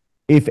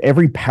 If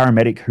every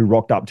paramedic who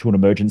rocked up to an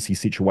emergency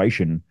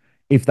situation,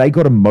 if they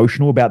got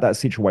emotional about that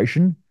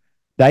situation,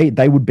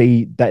 they would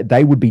be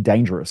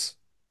dangerous.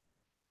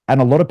 And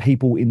a lot of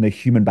people in the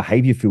human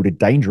behavior field are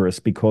dangerous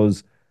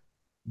because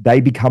they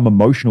become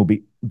emotional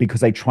because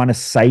they're trying to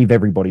save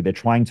everybody. They're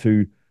trying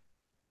to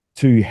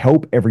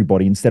help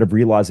everybody instead of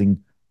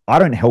realizing I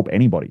don't help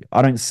anybody.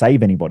 I don't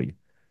save anybody.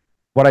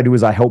 What I do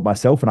is I help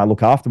myself and I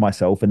look after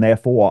myself, and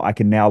therefore I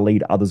can now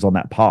lead others on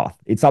that path.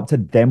 It's up to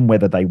them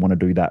whether they want to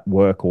do that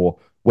work or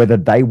whether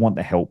they want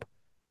the help.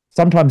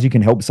 Sometimes you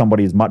can help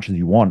somebody as much as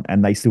you want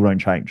and they still don't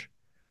change.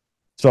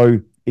 So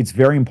it's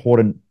very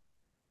important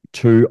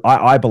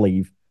I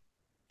believe,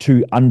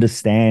 to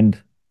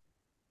understand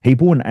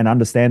people and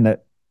understand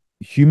that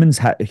humans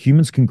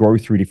can grow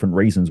through different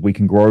reasons. We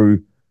can grow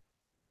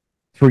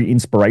through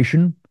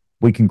inspiration,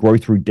 we can grow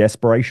through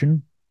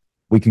desperation,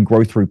 we can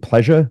grow through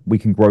pleasure, we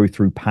can grow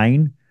through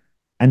pain.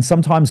 And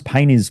sometimes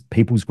pain is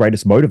people's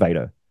greatest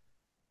motivator.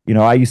 You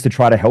know, I used to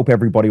try to help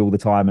everybody all the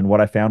time. And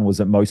what I found was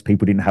that most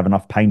people didn't have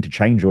enough pain to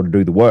change or to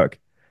do the work.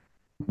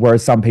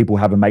 Whereas some people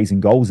have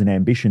amazing goals and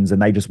ambitions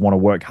and they just want to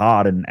work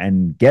hard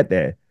and get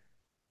there.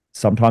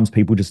 Sometimes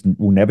people just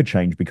will never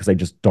change because they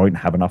just don't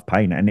have enough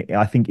pain. And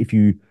I think if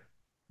you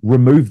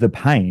remove the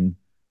pain,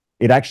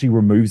 it actually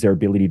removes their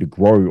ability to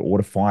grow or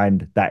to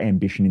find that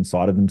ambition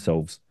inside of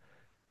themselves.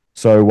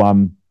 So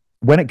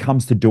when it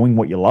comes to doing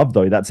what you love,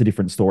 though, that's a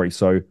different story.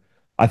 So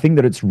I think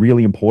that it's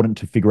really important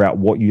to figure out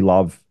what you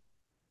love.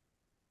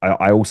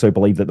 I also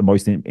believe that the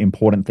most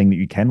important thing that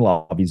you can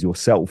love is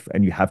yourself,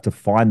 and you have to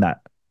find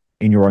that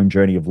in your own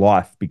journey of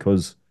life,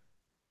 because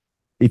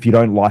if you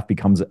don't, life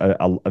becomes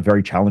a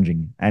very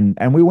challenging.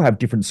 And we all have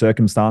different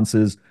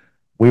circumstances.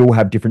 We all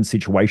have different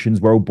situations.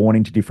 We're all born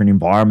into different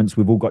environments.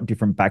 We've all got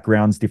different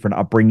backgrounds, different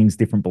upbringings,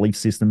 different belief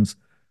systems.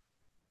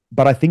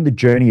 But I think the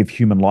journey of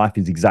human life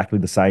is exactly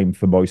the same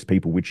for most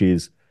people, which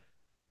is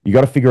you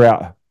got to figure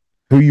out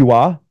who you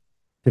are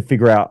to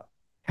figure out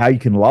how you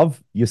can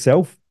love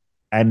yourself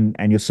and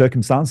your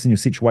circumstance and your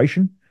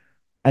situation,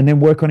 and then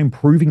work on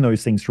improving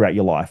those things throughout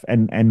your life.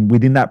 And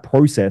within that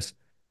process,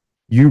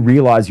 you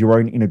realize your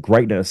own inner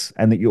greatness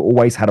and that you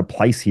always had a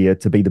place here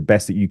to be the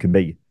best that you can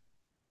be.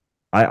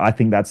 I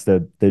think that's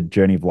the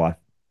journey of life.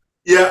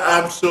 Yeah,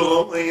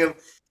 absolutely. And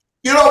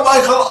you know,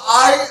 Michael,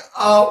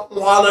 I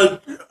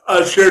want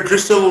to share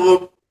just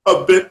a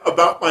bit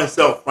about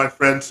myself, my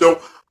friend. So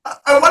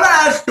I want to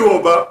ask you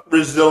about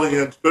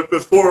resilience, but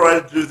before I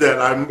do that,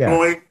 I'm Yeah.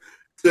 going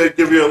to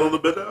give you a little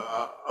bit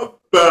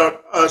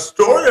about a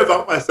story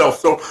about myself.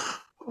 So,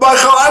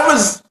 Michael,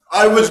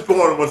 I was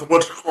born with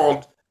what's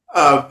called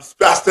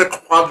spastic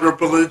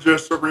quadriplegia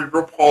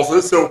cerebral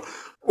palsy. So,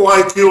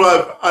 like you,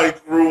 I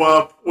grew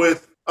up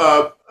with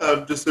a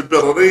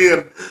disability,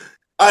 and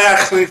I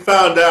actually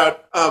found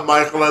out,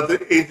 Michael, at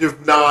the age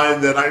of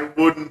 9, that I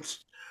wouldn't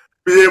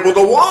be able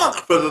to walk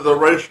for the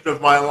duration of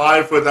my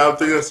life without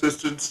the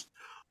assistance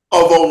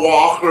of a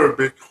walker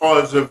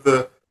because of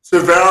the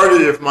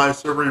severity of my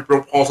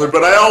cerebral palsy.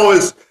 But I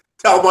always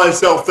tell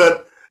myself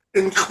that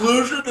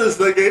inclusion is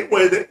the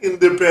gateway to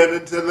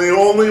independence, and the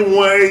only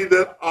way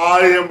that I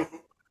am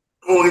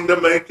going to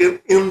make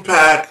an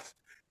impact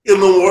in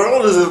the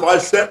world is if I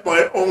set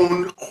my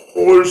own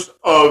course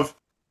of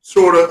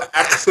sort of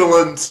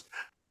excellence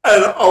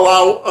and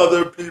allow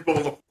other people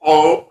to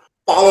follow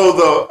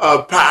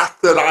the path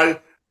that I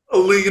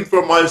lead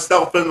for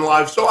myself in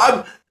life. So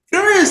I'm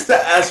curious to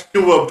ask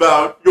you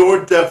about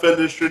your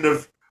definition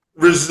of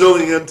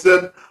resilience,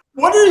 and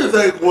what do you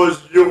think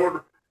was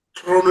your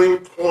turning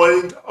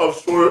point of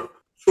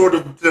sort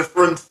of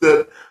difference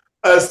that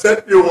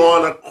set you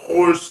on a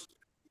course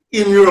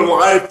in your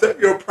life that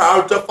you're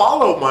proud to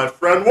follow, my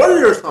friend? What are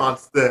your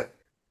thoughts there?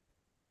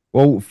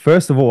 Well,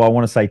 first of all, I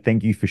want to say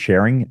thank you for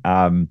sharing.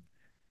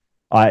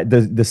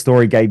 The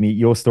story gave me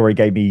your story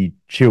gave me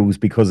chills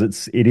because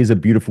it is a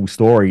beautiful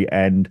story,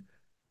 and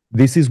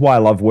this is why I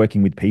love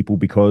working with people,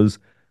 because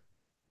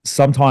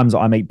sometimes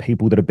I meet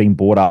people that have been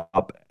brought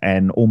up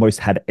and almost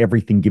had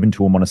everything given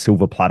to them on a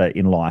silver platter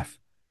in life,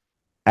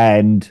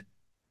 and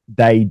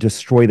they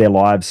destroy their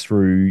lives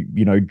through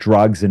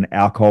drugs and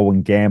alcohol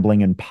and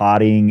gambling and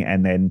partying,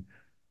 and then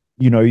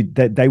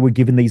that they were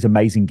given these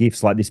amazing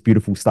gifts like this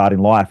beautiful start in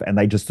life, and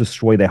they just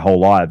destroy their whole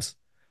lives.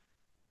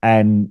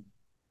 And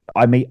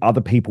I meet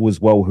other people as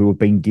well who have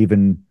been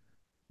given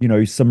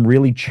some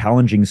really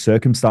challenging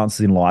circumstances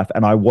in life,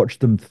 and I watch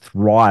them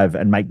thrive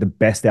and make the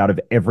best out of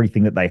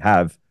everything that they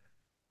have.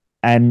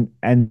 And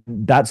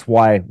that's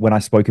why when I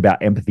spoke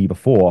about empathy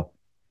before,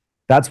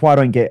 that's why I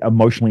don't get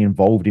emotionally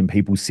involved in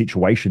people's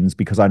situations,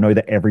 because I know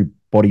that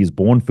everybody is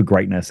born for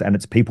greatness, and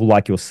it's people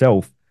like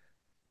yourself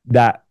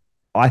that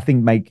I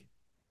think make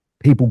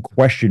people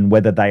question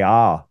whether they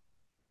are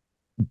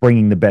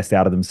bringing the best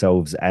out of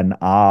themselves and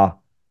are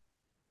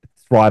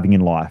thriving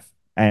in life.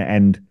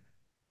 And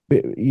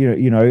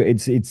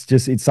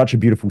it's such a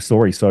beautiful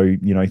story. So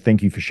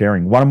thank you for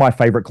sharing. One of my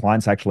favorite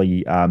clients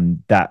actually,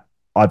 that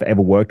I've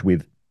ever worked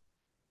with,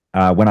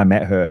 when I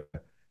met her,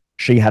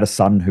 she had a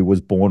son who was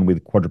born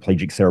with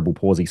quadriplegic cerebral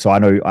palsy. So I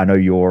know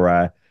your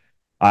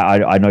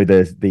I know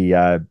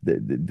the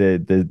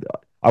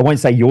I won't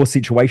say your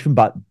situation,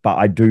 but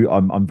I do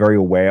I'm very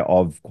aware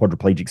of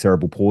quadriplegic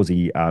cerebral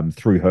palsy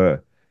through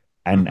her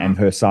and Mm-hmm.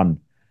 her son.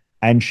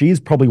 And she is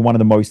probably one of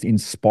the most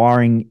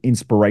inspiring,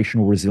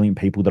 inspirational, resilient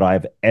people that I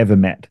have ever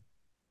met.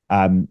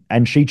 And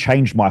she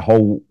changed my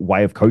whole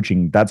way of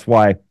coaching. That's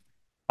why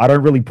I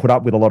don't really put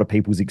up with a lot of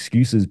people's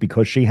excuses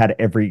because she had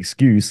every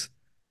excuse,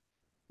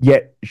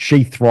 yet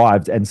she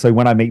thrived. And so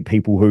when I meet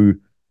people who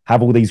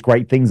have all these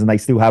great things and they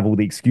still have all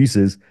the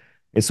excuses,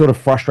 it sort of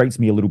frustrates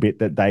me a little bit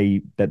that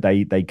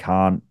they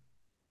can't,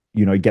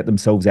 get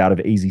themselves out of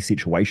easy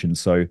situations.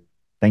 So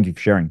thank you for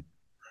sharing.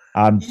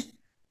 Um,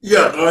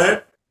 Yeah, go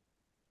ahead.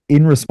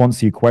 in response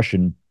to your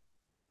question,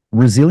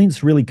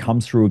 resilience really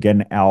comes through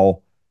again our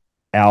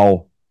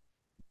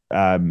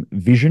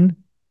vision,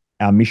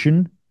 our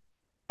mission,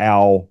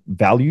 our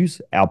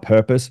values, our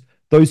purpose.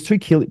 Those two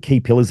key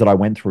pillars that I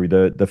went through,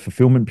 the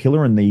fulfillment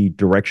pillar and the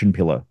direction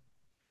pillar.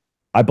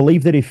 I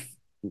believe that if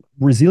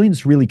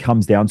resilience really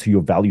comes down to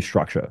your value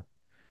structure.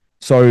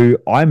 So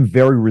I'm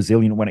very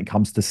resilient when it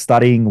comes to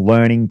studying,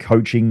 learning,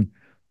 coaching.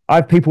 I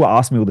have people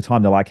ask me all the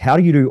time, they're like, how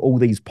do you do all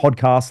these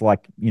podcasts?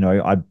 Like,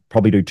 I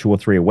probably do 2 or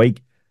 3 a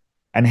week.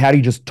 And how do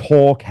you just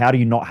talk? How do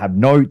you not have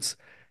notes?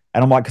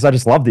 And I'm like, because I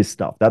just love this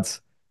stuff.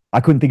 I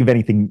couldn't think of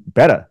anything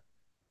better.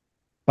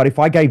 But if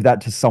I gave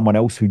that to someone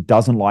else who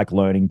doesn't like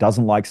learning,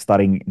 doesn't like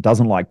studying,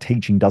 doesn't like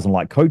teaching, doesn't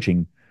like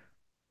coaching,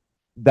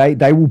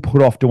 they will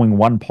put off doing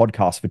one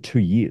podcast for 2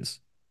 years.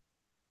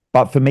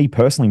 But for me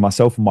personally,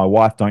 myself and my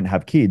wife don't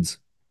have kids.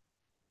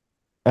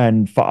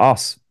 And for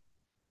us,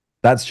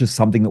 that's just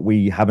something that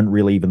we haven't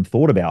really even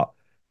thought about.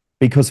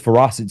 Because for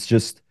us, it's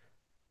just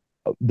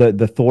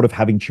the thought of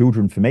having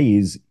children for me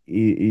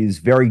is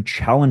very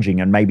challenging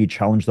and maybe a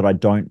challenge that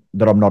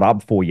I'm not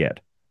up for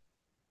yet.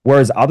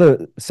 Whereas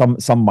some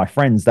of my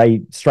friends,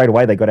 they straight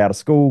away they got out of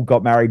school,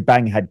 got married,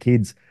 bang, had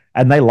kids,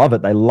 and they love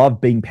it. They love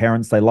being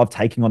parents. They love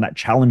taking on that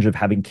challenge of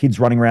having kids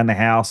running around the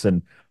house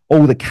and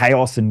all the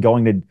chaos and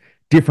going to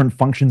different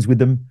functions with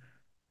them.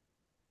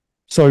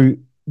 So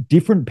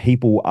different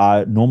people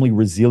are normally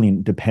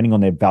resilient depending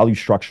on their value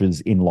structures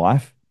in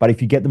life. But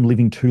if you get them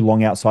living too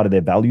long outside of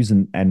their values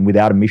and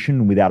without a mission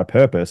and without a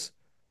purpose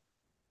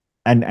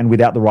and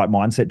without the right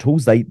mindset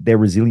tools, their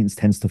resilience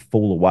tends to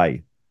fall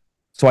away.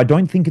 So I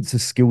don't think it's a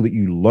skill that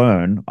you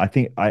learn. I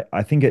think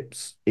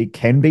it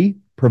can be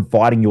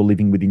providing you're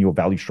living within your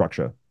value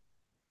structure.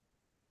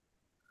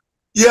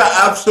 Yeah,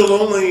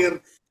 absolutely. And,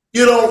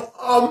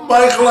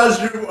 Michael, as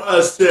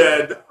you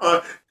said,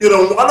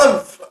 one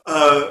of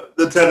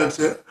the tenets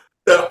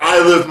that I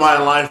live my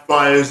life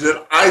by is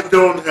that I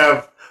don't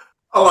have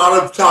a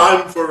lot of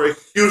time for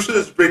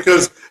excuses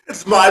because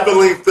it's my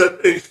belief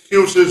that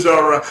excuses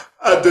are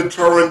a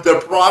deterrent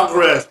to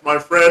progress, my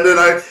friend. And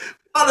I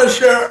want to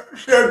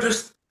share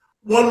just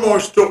one more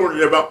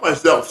story about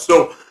myself.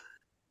 So,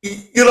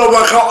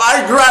 Michael,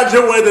 I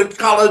graduated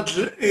college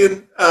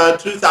in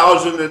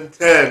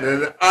 2010,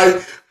 and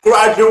I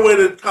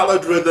graduated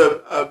college with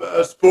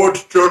a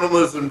sports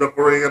journalism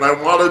degree, and I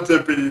wanted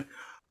to be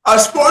a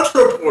sports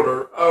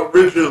reporter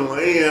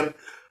originally. And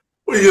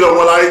when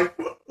I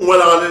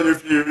went on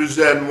interviews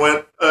and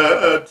went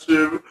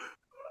to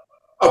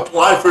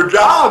apply for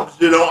jobs,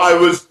 I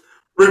was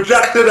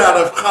rejected out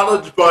of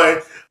college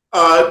by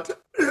uh,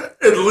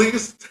 at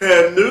least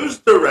 10 news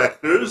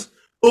directors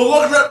who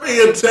looked at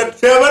me and said,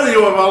 Kevin,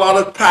 you have a lot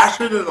of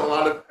passion and a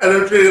lot of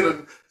energy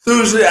and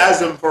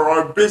enthusiasm for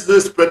our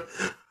business, but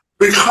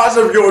because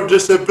of your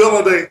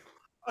disability,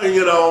 we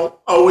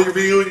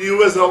view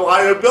you as a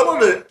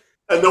liability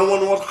and no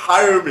one would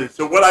hire me.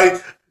 So what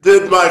I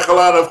did, Michael,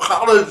 out of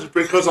college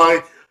because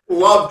I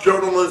love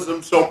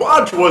journalism so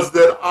much was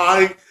that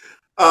I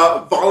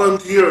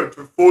volunteered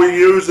for 4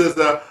 years as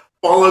a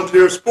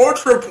volunteer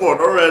sports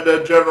reporter and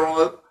a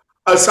general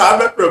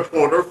assignment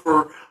reporter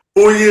for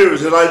 4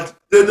 years. And I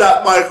did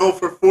that, Michael,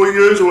 for 4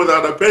 years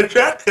without a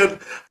paycheck. And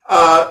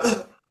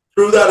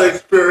through that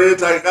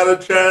experience, I got a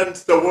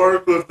chance to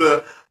work with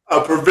the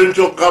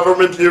provincial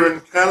government here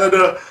in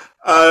Canada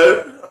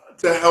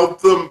to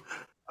help them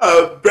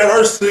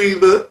better see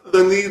the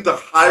need to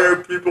hire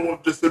people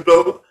with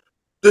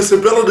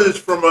disabilities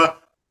from a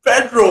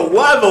federal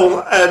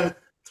level. And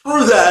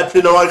through that,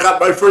 I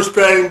got my first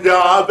paying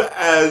job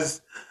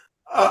as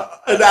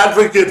an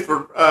advocate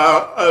for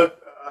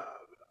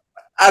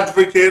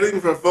advocating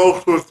for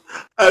folks with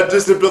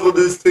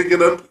disabilities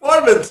seeking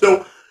employment.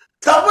 So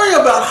tell me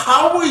about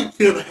how we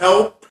can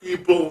help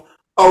people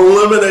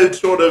eliminate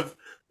sort of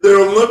their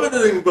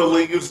limiting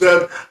beliefs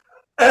and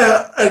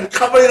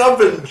coming up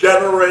and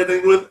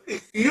generating with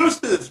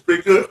excuses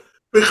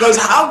because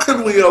how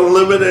can we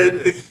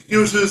eliminate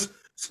excuses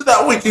so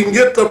that we can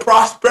get to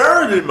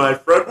prosperity, my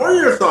friend? What are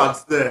your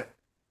thoughts there?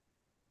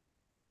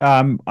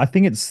 I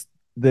think it's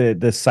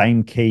the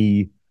same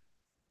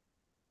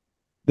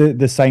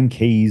the same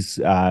keys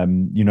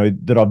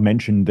that I've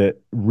mentioned,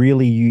 that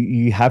really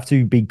you have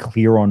to be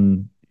clear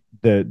on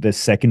the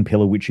second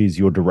pillar, which is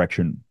your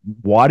direction.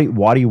 Why do you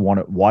want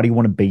it? Why do you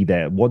want to be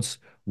there? What's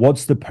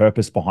the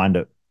purpose behind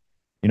it?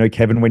 You know,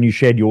 Kevin, when you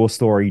shared your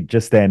story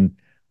just then,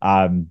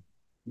 um,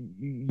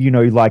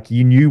 like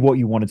you knew what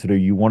you wanted to do.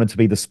 You wanted to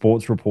be the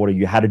sports reporter.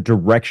 You had a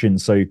direction.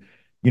 So,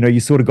 you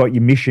sort of got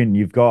your mission.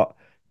 You've got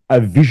a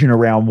vision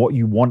around what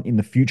you want in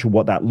the future,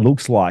 what that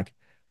looks like.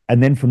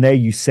 And then from there,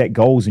 you set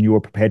goals and you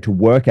were prepared to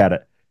work at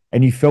it.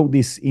 And you felt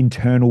this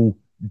internal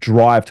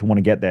drive to want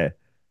to get there.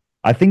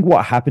 I think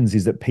what happens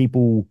is that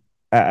people,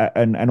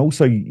 and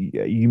also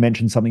you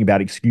mentioned something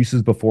about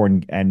excuses before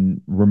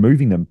and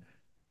removing them.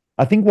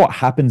 I think what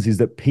happens is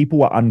that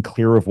people are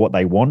unclear of what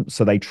they want.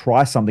 So they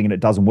try something and it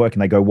doesn't work.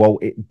 And they go, well,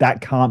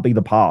 that can't be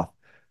the path.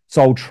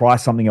 So I'll try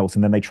something else.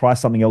 And then they try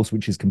something else,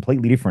 which is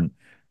completely different.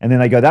 And then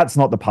they go, that's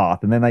not the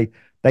path. And then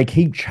they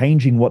keep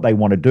changing what they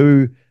want to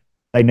do.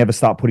 They never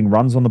start putting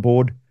runs on the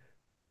board.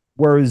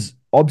 Whereas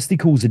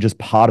obstacles are just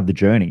part of the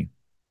journey.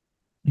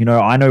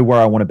 I know where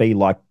I want to be.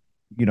 Like,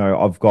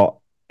 I've got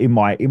in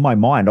my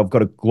mind, I've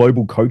got a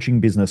global coaching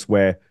business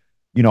where,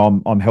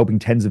 I'm helping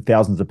tens of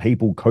thousands of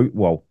people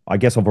well, I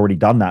guess I've already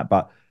done that,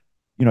 but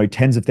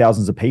tens of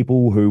thousands of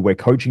people who we're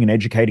coaching and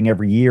educating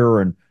every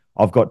year. And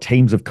I've got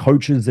teams of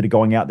coaches that are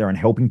going out there and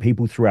helping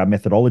people through our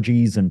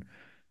methodologies.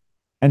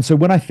 And so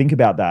when I think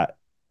about that,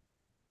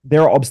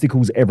 there are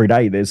obstacles every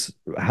day. There's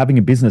having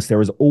a business,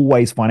 there is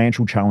always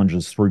financial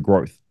challenges through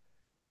growth.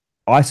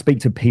 I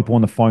speak to people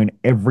on the phone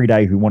every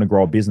day who want to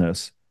grow a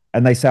business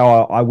and they say,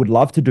 oh, I would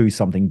love to do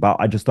something, but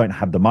I just don't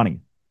have the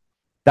money.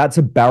 That's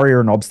a barrier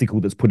and obstacle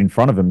that's put in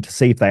front of them to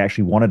see if they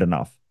actually want it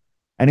enough.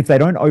 And if they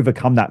don't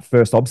overcome that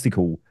first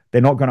obstacle,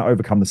 they're not going to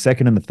overcome the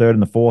second and the third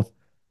and the fourth.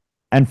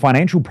 And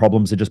financial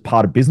problems are just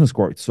part of business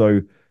growth.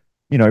 So,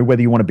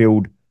 whether you want to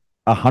build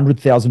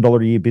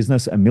 $100,000 a year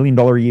business, $1 million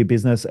a year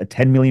business, a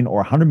 10 million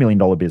or $100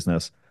 million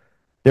business,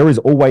 there is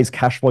always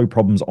cash flow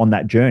problems on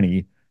that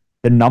journey.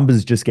 The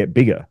numbers just get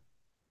bigger.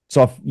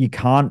 So if you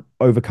can't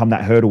overcome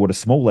that hurdle at a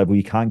small level,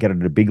 you can't get it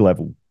at a big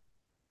level.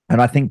 And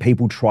I think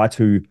people try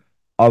to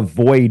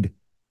avoid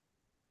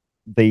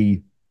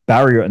the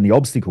barrier and the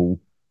obstacle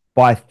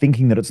by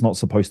thinking that it's not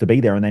supposed to be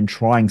there and then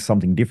trying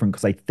something different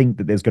because they think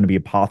that there's going to be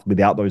a path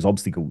without those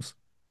obstacles.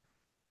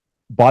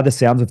 By the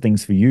sounds of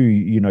things for you,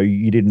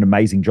 you did an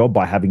amazing job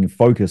by having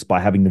focus,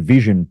 by having the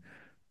vision,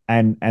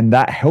 and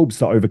that helps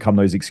to overcome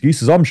those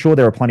excuses. I'm sure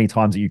there are plenty of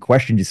times that you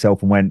questioned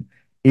yourself and went,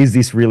 is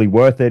this really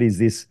worth it? Is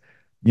this,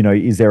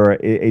 is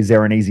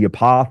there an easier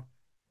path?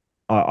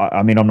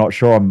 I mean, I'm not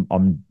sure.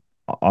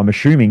 I'm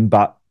assuming,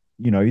 but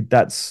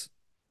that's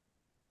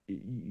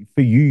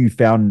for you. You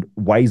found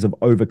ways of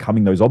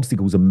overcoming those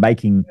obstacles and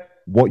making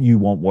what you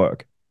want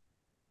work.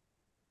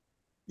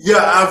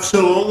 Yeah,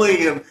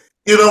 absolutely. And,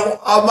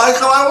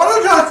 Michael, I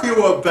want to talk to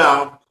you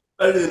about,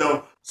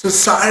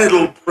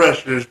 societal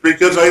pressures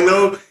because I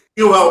know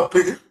you help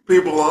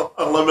people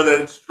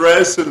eliminate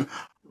stress and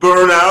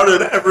burnout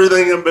and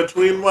everything in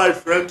between, my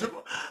friend.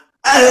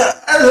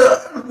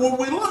 When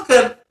we look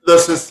at the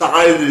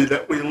society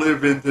that we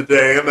live in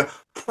today and the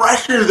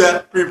pressure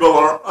that people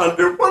are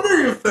under, what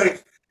do you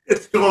think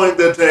it's going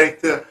to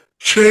take to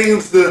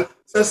change the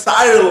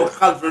societal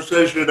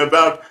conversation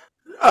about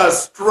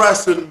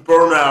stress and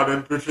burnout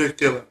in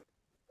particular?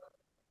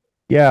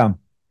 Yeah,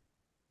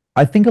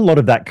 I think a lot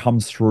of that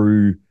comes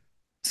through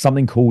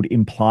something called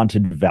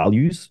implanted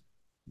values,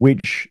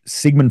 which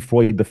Sigmund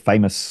Freud, the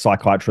famous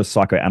psychiatrist,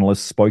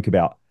 psychoanalyst, spoke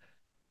about.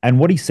 And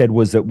what he said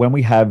was that when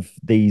we have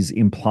these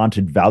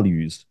implanted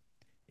values,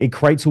 it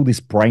creates all this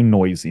brain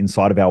noise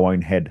inside of our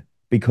own head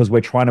because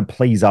we're trying to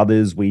please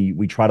others.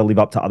 We try to live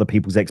up to other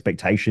people's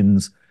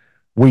expectations.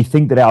 We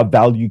think that our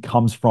value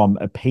comes from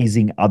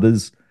appeasing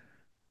others.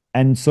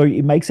 And so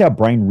it makes our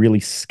brain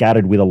really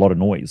scattered with a lot of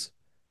noise.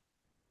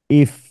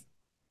 If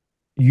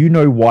you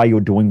know why you're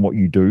doing what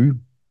you do,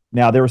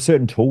 now there are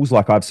certain tools,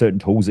 like I have certain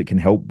tools that can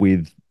help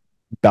with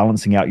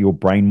balancing out your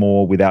brain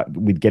more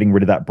with getting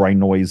rid of that brain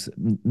noise,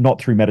 not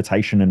through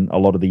meditation and a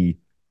lot of the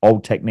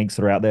old techniques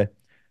that are out there,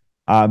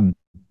 um,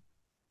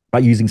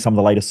 but using some of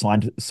the latest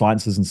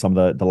sciences and some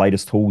of the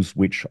latest tools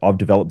which I've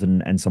developed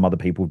and some other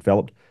people have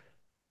developed.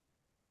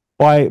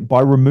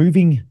 By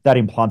removing that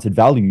implanted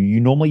value,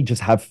 you normally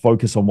just have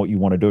focus on what you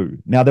want to do.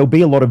 Now there'll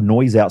be a lot of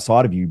noise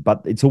outside of you,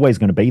 but it's always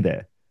going to be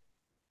there.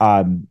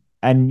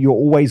 And you're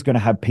always going to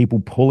have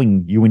people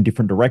pulling you in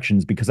different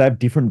directions because they have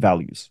different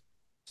values.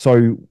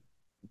 So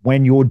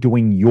when you're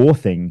doing your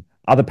thing,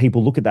 other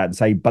people look at that and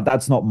say, but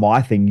that's not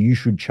my thing. You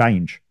should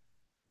change.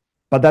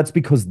 But that's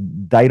because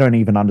they don't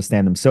even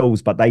understand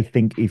themselves, but they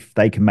think if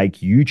they can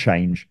make you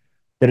change,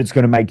 that it's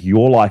going to make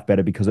your life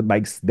better because it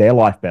makes their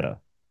life better.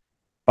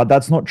 But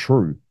that's not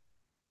true.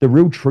 The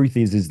real truth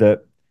is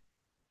that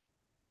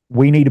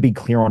we need to be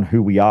clear on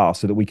who we are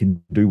so that we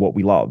can do what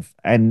we love.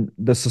 And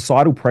the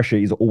societal pressure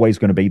is always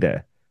going to be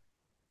there.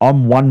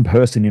 I'm one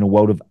person in a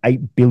world of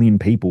 8 billion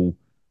people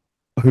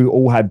who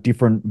all have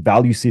different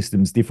value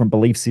systems, different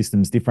belief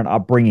systems, different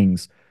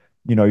upbringings,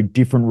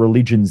 different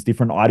religions,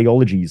 different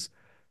ideologies.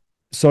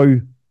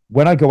 So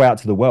when I go out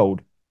to the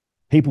world,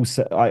 people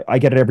say, I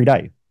get it every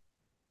day.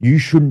 You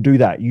shouldn't do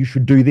that. You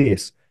should do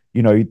this.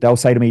 they'll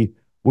say to me,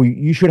 well,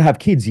 you should have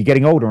kids. You're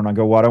getting older. And I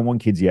go, well, I don't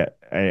want kids yet.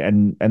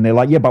 And they're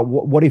like, yeah, but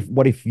what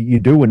if you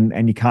do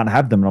and you can't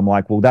have them? And I'm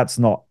like, well,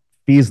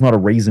 fear's not a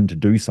reason to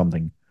do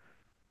something.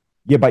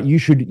 Yeah, but you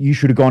should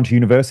have gone to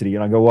university.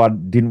 And I go, well, I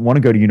didn't want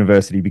to go to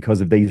university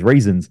because of these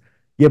reasons.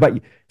 Yeah,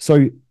 but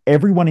so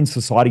everyone in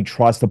society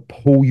tries to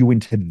pull you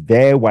into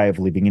their way of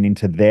living and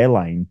into their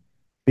lane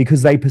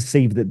because they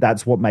perceive that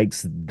that's what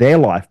makes their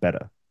life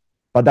better,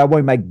 but that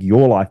won't make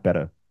your life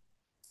better.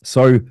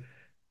 So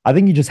I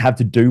think you just have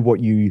to do what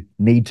you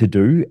need to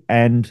do.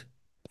 And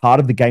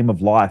part of the game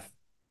of life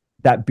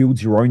that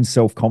builds your own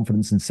self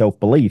confidence and self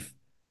belief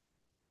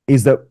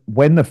is that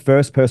when the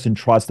first person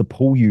tries to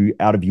pull you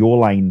out of your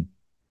lane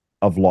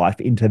of life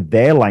into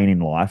their lane in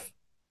life,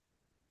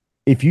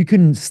 if you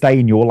can stay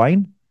in your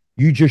lane,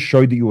 you just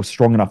showed that you're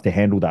strong enough to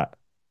handle that.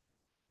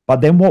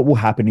 But then what will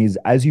happen is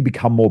as you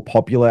become more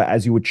popular,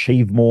 as you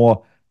achieve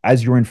more,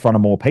 as you're in front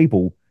of more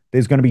people,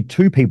 there's going to be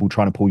two people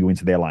trying to pull you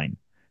into their lane.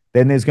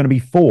 Then there's going to be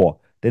four,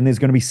 then there's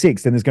going to be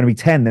six, then there's going to be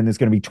 10, then there's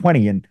going to be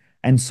 20,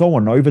 and so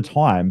on. Over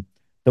time,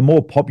 the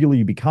more popular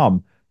you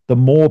become, the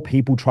more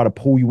people try to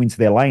pull you into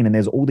their lane, and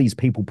there's all these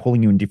people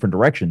pulling you in different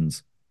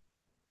directions.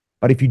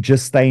 But if you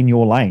just stay in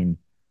your lane,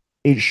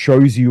 it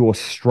shows you your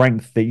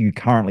strength that you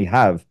currently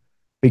have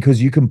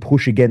because you can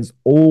push against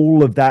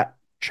all of that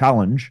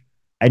challenge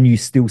and you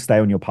still stay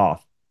on your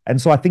path.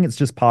 And so I think it's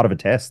just part of a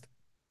test.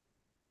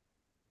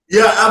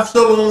 Yeah,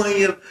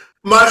 absolutely. And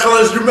Michael,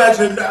 as you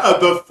mentioned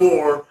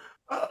before,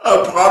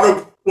 a part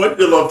of what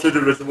you love to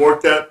do is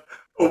work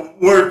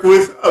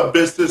with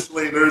business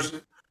leaders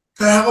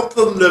to help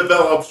them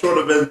develop sort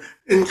of an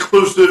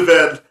inclusive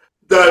and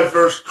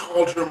diverse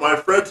culture, my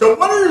friend. So,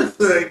 what do you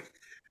think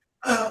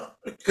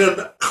can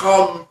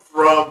come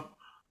from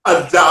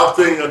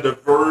adopting a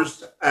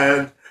diverse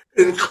and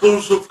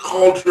inclusive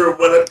culture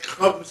when it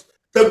comes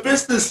to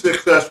business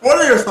success? What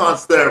are your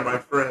thoughts there, my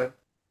friend?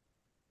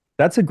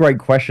 That's a great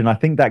question. I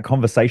think that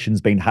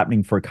conversation's been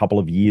happening for a couple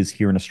of years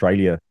here in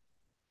Australia.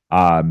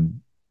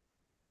 Um,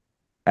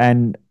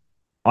 and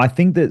I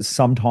think that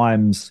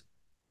sometimes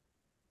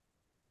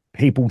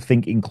people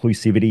think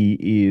inclusivity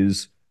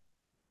is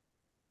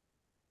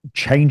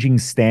changing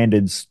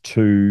standards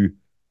to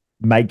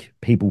make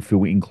people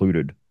feel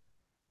included.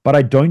 But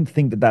I don't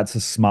think that that's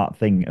a smart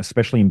thing,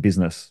 especially in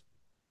business.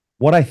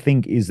 What I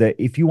think is that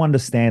if you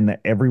understand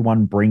that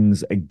everyone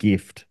brings a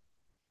gift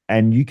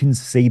and you can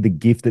see the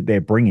gift that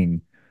they're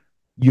bringing,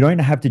 you don't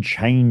have to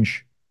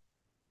change.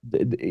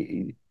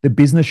 The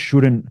business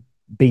shouldn't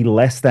be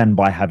less than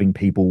by having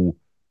people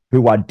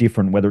who are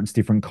different, whether it's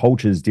different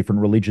cultures,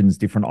 different religions,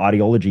 different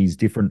ideologies,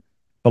 different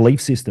belief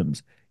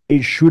systems.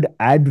 It should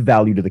add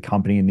value to the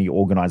company and the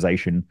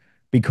organization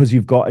because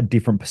you've got a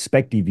different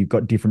perspective, you've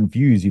got different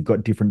views, you've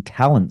got different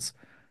talents.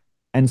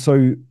 And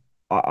so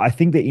I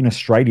think that in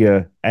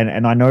Australia,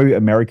 and I know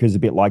America is a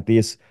bit like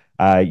this.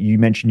 You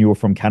mentioned you were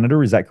from Canada,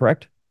 is that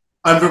correct?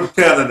 I'm from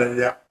Canada,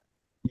 yeah.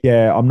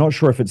 Yeah, I'm not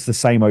sure if it's the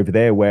same over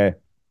there where,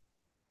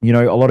 a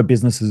lot of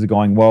businesses are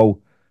going, well,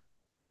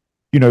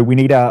 we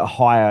need to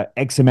hire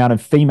X amount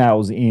of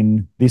females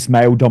in this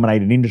male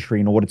dominated industry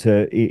in order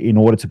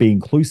to be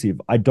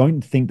inclusive. I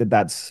don't think that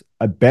that's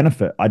a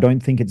benefit. I don't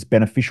think it's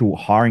beneficial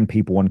hiring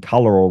people on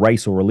color or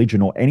race or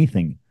religion or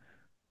anything.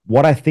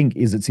 What I think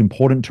is it's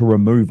important to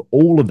remove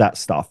all of that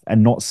stuff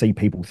and not see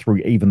people through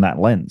even that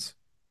lens.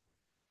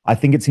 I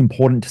think it's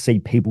important to see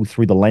people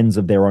through the lens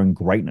of their own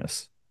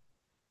greatness.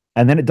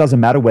 And then it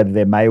doesn't matter whether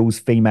they're males,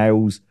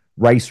 females,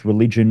 race,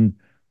 religion.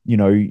 You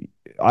know,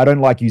 I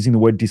don't like using the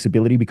word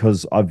disability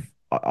because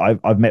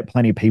I've met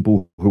plenty of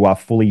people who are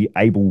fully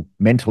able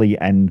mentally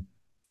and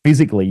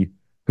physically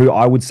who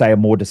I would say are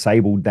more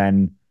disabled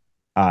than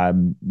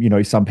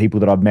some people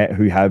that I've met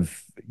who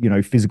have,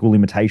 physical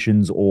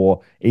limitations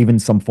or even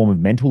some form of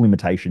mental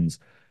limitations.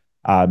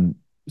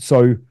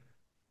 So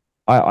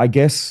I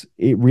guess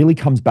it really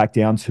comes back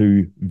down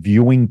to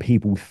viewing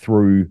people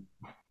through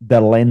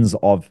the lens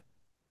of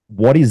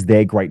what is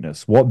their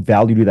greatness? What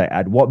value do they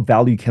add? What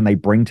value can they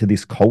bring to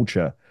this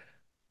culture?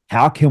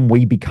 How can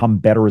we become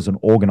better as an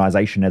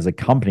organization, as a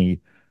company,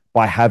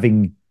 by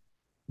having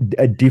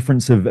a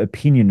difference of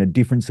opinion, a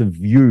difference of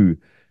view,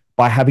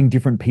 by having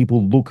different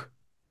people look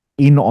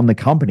in on the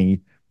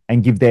company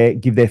and give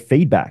their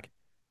feedback?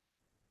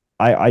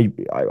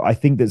 I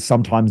think that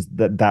sometimes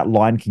that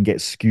line can get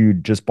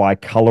skewed just by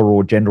color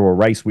or gender or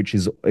race, which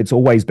is it's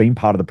always been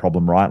part of the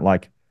problem, right?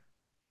 Like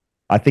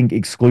I think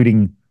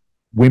excluding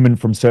women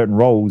from certain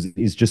roles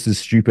is just as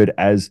stupid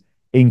as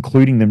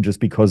including them just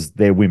because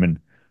they're women.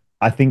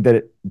 I think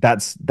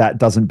that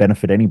doesn't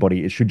benefit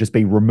anybody. It should just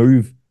be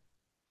remove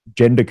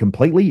gender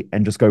completely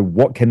and just go,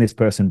 what can this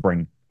person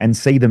bring? And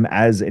see them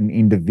as an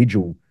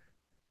individual.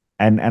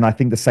 And I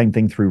think the same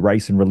thing through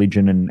race and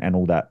religion and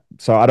all that.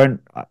 So I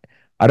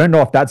don't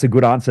know if that's a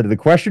good answer to the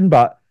question,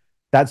 but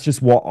that's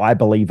just what I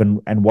believe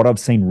and what I've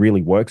seen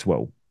really works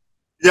well.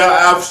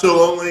 Yeah,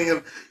 absolutely.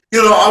 And,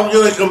 I'm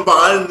going to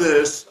combine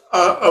this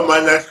on my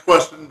next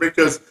question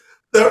because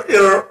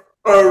they're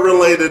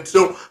related.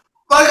 So,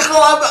 Michael,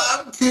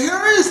 I'm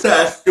curious to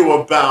ask you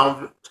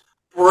about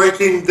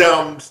breaking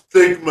down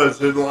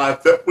stigmas in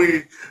life that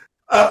we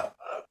uh,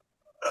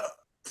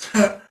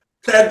 tend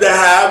to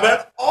have.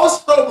 And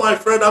also, my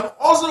friend, I'm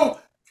also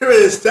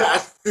curious to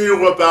ask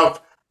you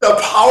about the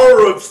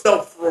power of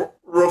self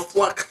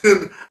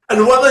reflection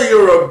and whether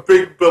you're a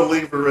big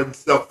believer in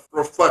self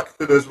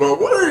reflection as well.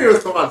 What are your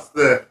thoughts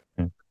there?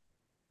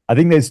 I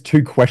think there's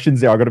two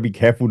questions there. I got to be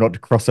careful not to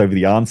cross over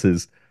the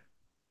answers.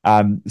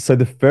 So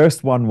the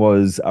first one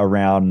was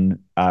around,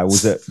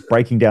 was it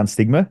breaking down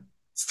stigma?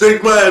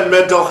 Stigma and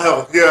mental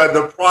health, yeah, and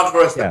the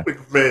progress that Yeah.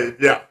 we've made,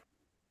 yeah.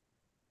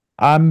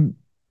 Um,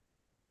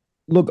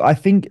 Look, I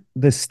think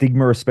the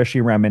stigma,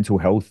 especially around mental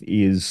health,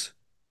 is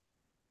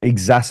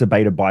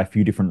exacerbated by a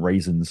few different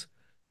reasons.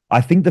 I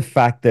think the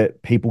fact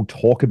that people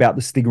talk about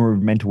the stigma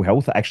of mental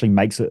health actually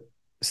makes it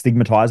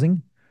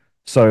stigmatizing.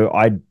 So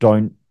I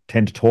don't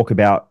tend to talk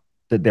about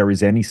that there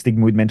is any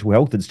stigma with mental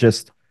health. It's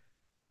just,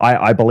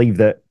 I believe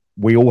that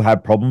we all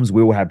have problems,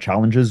 we all have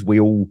challenges, we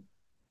all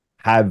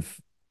have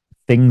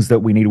things that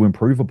we need to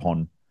improve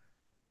upon.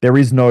 There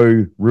is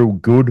no real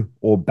good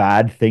or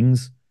bad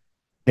things.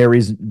 There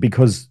is,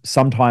 because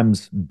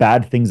sometimes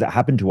bad things that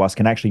happen to us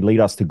can actually lead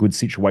us to good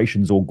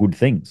situations or good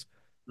things.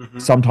 Mm-hmm.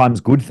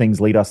 Sometimes good things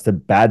lead us to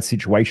bad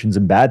situations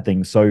and bad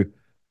things. So,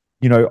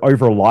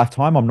 over a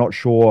lifetime, I'm not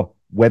sure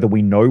whether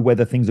we know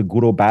whether things are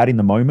good or bad in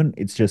the moment.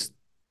 It's just,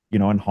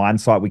 in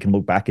hindsight, we can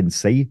look back and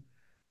see.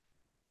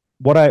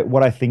 What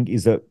I think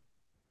is that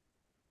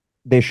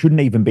there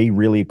shouldn't even be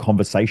really a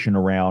conversation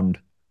around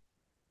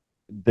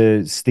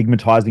the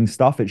stigmatizing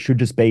stuff. It should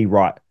just be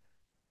right.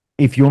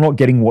 If you're not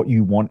getting what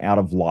you want out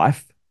of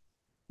life,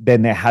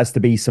 then there has to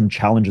be some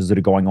challenges that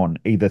are going on,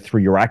 either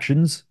through your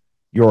actions,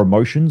 your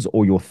emotions,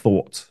 or your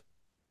thoughts.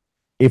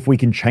 If we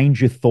can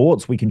change your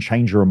thoughts, we can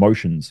change your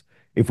emotions.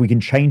 If we can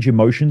change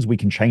emotions, we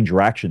can change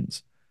your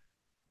actions.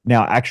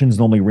 Now, actions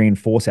normally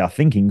reinforce our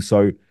thinking,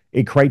 so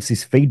it creates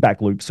this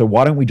feedback loop. So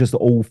why don't we just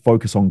all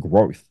focus on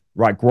growth,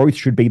 right? Growth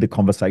should be the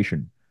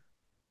conversation.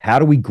 How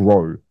do we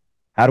grow?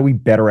 How do we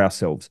better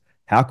ourselves?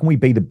 How can we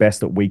be the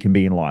best that we can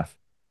be in life?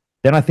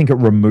 Then I think it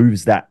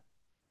removes that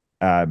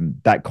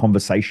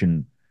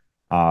conversation.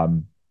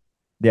 Um,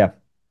 yeah.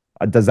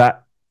 Does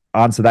that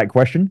answer that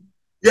question?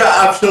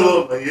 Yeah,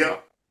 absolutely, yeah.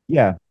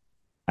 Yeah.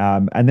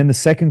 And then the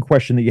second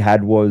question that you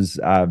had was,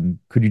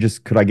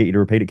 could I get you to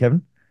repeat it,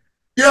 Kevin?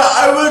 Yeah,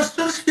 I was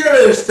just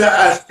curious to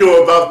ask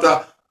you about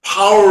the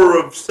power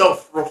of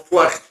self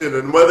reflection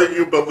and whether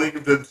you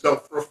believed in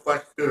self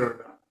reflection or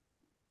not.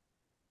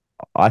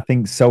 I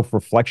think self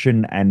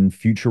reflection and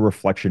future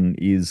reflection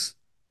is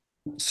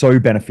so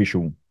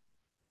beneficial.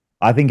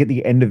 I think at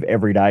the end of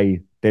every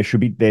day,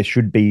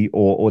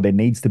 or there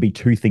needs to be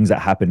two things that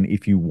happen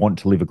if you want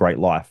to live a great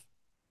life.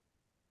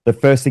 The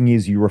first thing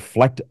is you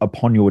reflect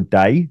upon your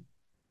day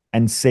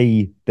and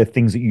see the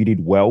things that you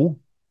did well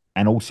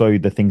and also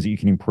the things that you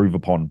can improve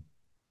upon.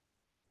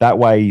 That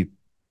way,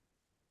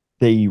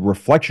 the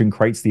reflection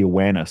creates the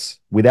awareness.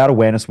 Without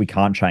awareness, we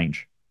can't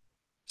change.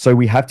 So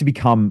we have to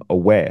become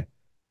aware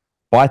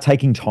by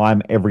taking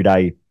time every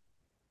day.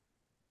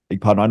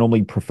 Pardon, I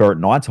normally prefer at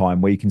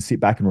nighttime where you can sit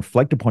back and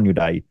reflect upon your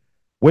day,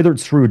 whether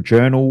it's through a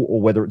journal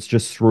or whether it's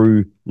just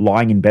through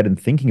lying in bed and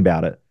thinking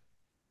about it.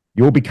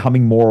 You're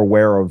becoming more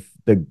aware of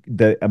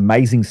the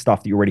amazing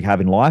stuff that you already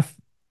have in life.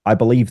 I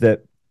believe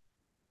that,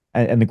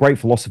 and the great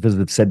philosophers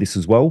have said this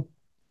as well,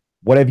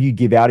 whatever you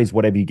give out is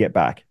whatever you get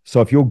back.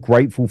 So if you're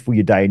grateful for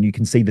your day and you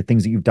can see the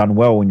things that you've done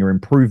well and your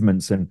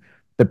improvements and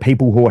the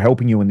people who are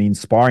helping you and the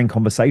inspiring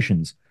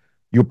conversations,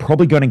 you're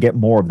probably going to get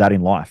more of that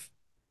in life.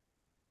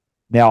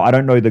 Now, I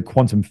don't know the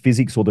quantum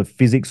physics or the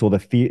physics or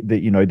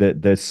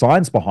the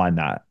science behind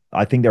that.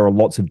 I think there are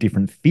lots of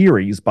different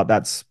theories, but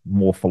that's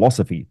more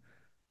philosophy.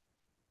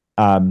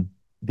 Um,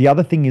 the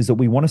other thing is that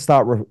we want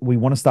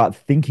to start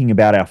thinking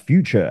about our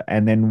future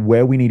and then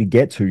where we need to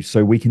get to,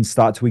 so we can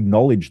start to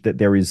acknowledge that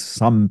there is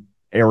some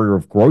area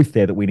of growth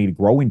there that we need to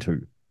grow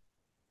into,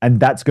 and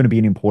that's going to be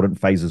an important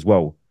phase as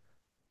well.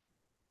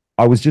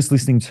 I was just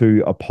listening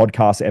to a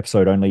podcast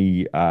episode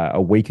only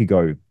a week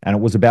ago, and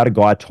it was about a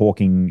guy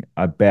talking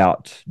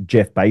about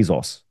Jeff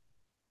Bezos.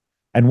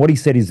 And what he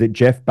said is that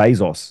Jeff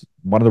Bezos,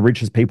 one of the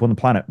richest people on the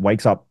planet,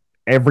 wakes up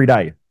every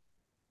day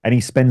and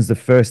he spends the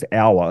first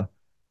hour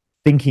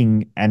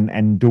thinking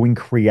and doing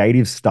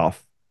creative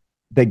stuff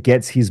that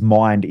gets his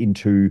mind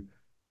into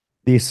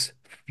this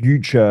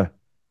future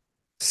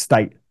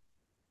state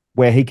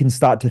where he can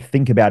start to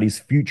think about his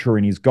future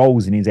and his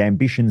goals and his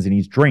ambitions and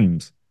his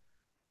dreams.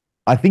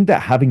 I think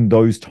that having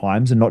those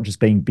times and not just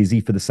being busy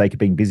for the sake of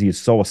being busy is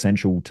so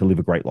essential to live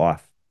a great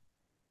life.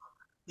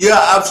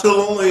 Yeah,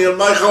 absolutely. And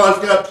Michael,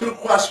 I've got two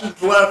questions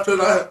left,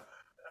 and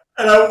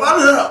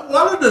I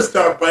wanted to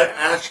start by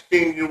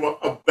asking you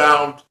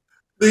about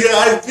the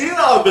idea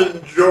of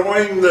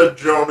enjoying the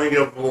journey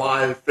of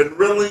life and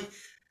really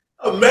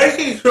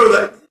making sure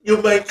that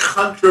you make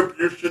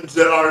contributions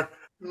that are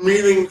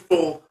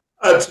meaningful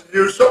to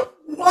you. So,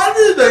 why do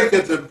you think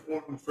it's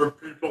important for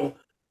people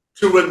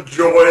to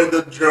enjoy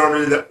the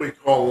journey that we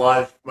call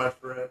life, my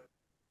friend?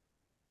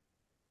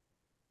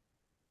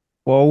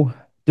 Well,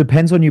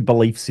 depends on your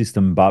belief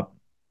system, but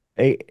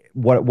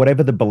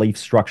whatever the belief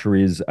structure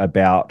is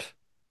about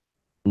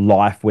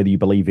life, whether you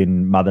believe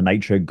in Mother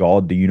Nature,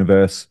 God, the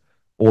universe,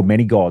 or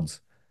many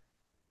gods,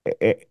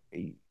 it,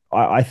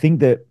 I think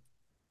that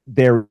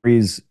there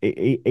is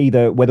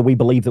either whether we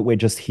believe that we're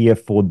just here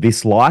for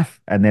this life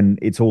and then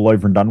it's all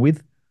over and done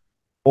with,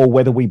 or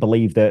whether we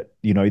believe that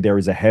there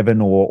is a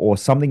heaven or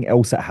something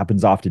else that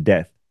happens after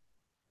death.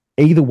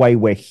 Either way,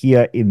 we're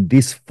here in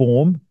this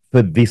form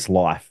for this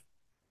life,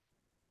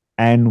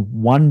 and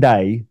one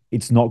day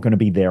it's not going to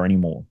be there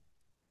anymore.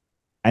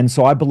 And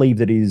so I believe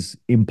that it is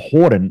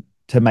important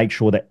to make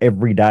sure that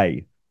every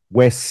day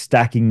we're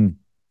stacking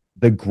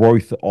the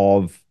growth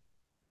of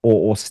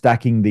or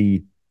stacking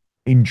the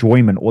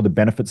enjoyment or the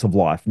benefits of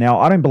life. Now,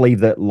 I don't believe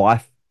that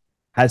life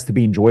has to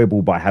be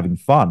enjoyable by having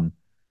fun.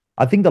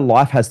 I think that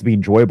life has to be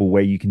enjoyable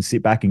where you can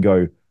sit back and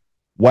go,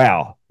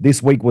 wow,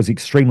 this week was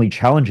extremely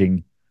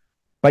challenging.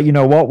 But you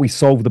know what? We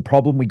solved the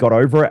problem, we got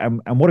over it,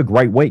 and what a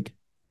great week.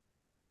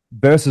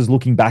 Versus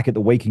looking back at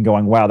the week and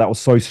going, wow, that was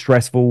so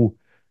stressful.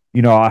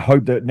 I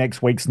hope that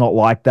next week's not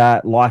like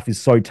that. Life is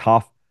so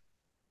tough.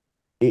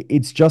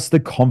 It's just the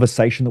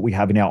conversation that we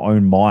have in our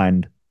own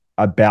mind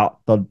about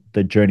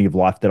the journey of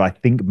life that I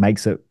think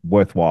makes it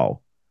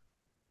worthwhile.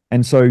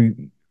 And so,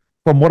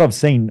 from what I've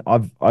seen,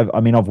 I've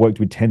worked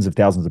with tens of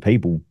thousands of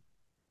people.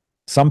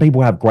 Some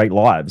people have great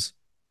lives,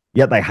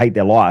 yet they hate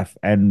their life,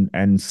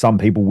 and some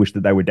people wish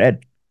that they were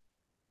dead.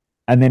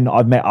 And then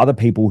I've met other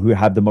people who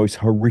have the most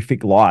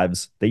horrific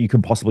lives that you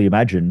can possibly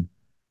imagine,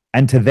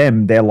 and to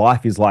them, their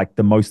life is like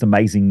the most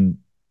amazing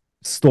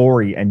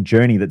story and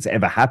journey that's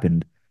ever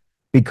happened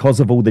because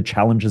of all the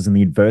challenges and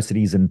the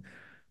adversities. And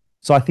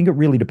so I think it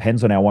really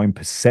depends on our own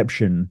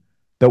perception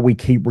that we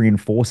keep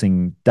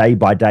reinforcing day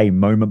by day,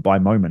 moment by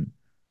moment.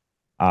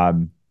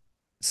 Um,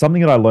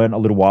 Something that I learned a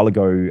little while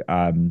ago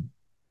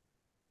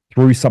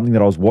through something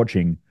that I was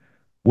watching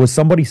was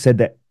somebody said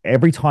that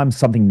every time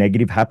something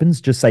negative happens,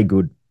 just say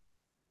good.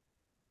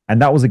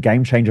 And that was a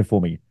game changer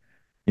for me.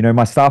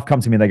 My staff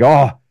come to me and they go,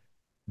 "Oh,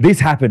 this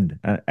happened,"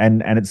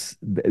 and it's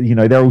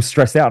they're all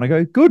stressed out, and I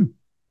go, "Good,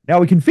 now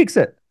we can fix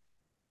it."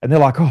 And they're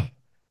like, "Oh,"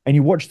 and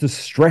you watch the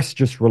stress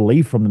just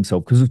relieve from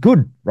themselves because it's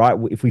good, right?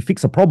 If we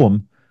fix a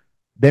problem,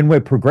 then we're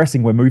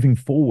progressing, we're moving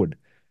forward.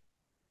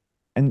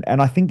 And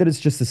I think that it's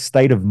just a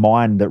state of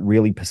mind that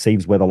really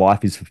perceives whether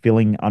life is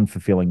fulfilling,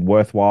 unfulfilling,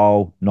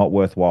 worthwhile, not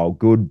worthwhile,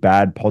 good,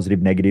 bad, positive,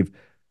 negative.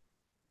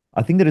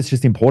 I think that it's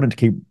just important to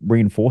keep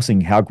reinforcing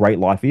how great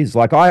life is.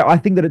 Like I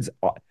think that it's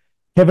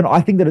Kevin,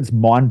 I think that it's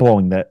mind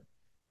blowing that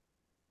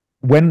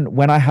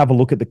when I have a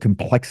look at the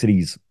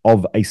complexities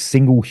of a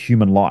single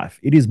human life,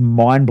 it is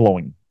mind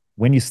blowing.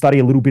 When you study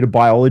a little bit of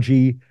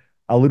biology,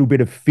 a little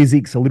bit of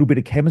physics, a little bit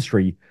of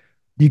chemistry,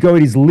 you go,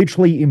 it is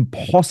literally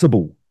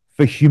impossible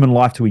for human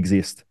life to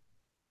exist.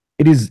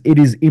 It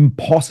is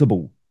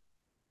impossible.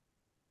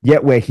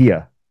 Yet we're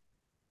here.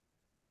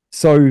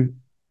 So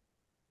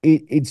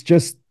it's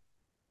just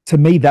to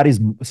me that is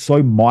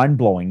so mind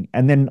blowing.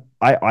 And then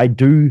I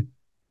do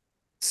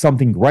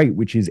something great,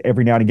 which is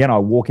every now and again I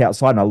walk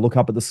outside and I look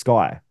up at the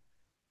sky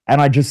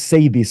and I just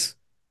see this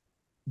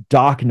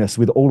darkness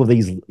with all of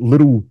these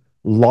little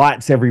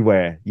lights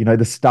everywhere,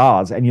 the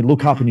stars, and you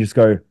look up and you just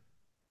go,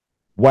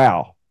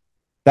 wow,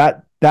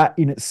 that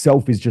in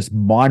itself is just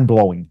mind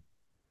blowing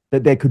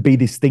that there could be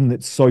this thing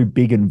that's so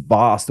big and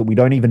vast that we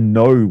don't even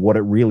know what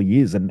it really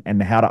is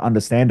and how to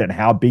understand it and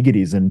how big it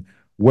is and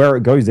where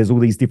it goes. There's all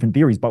these different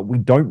theories, but we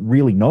don't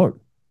really know.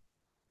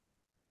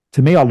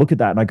 To me, I look at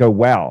that and I go,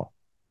 wow,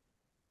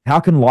 how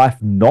can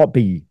life not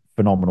be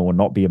phenomenal and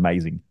not be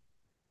amazing?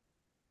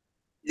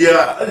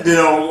 Yeah,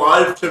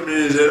 life to me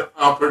is an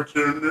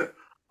opportunity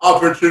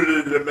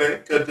to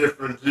make a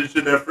difference each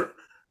and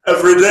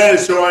every day.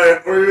 So I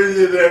agree with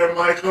you there,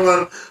 Michael.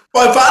 And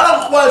my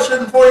final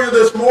question for you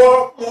this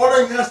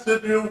morning has to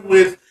do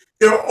with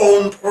your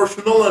own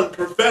personal and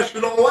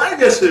professional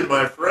legacy,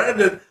 my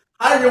friend, and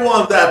how you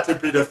want that to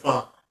be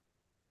defined.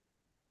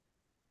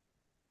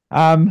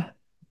 Um,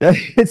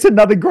 it's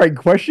another great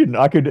question.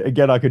 I could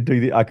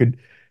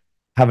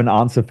have an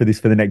answer for this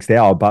for the next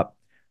hour, but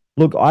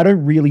look, I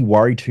don't really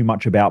worry too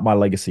much about my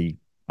legacy.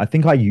 I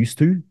think I used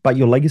to, but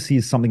your legacy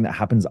is something that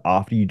happens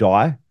after you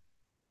die.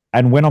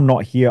 And when I'm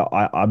not here,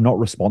 I'm not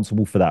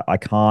responsible for that. I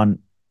can't,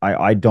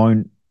 I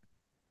don't,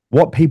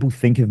 what people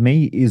think of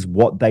me is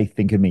what they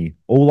think of me.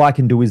 All I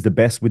can do is the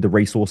best with the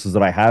resources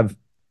that I have.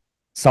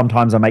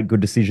 Sometimes I make good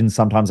decisions,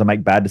 sometimes I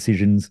make bad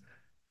decisions.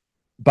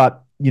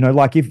 But,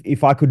 like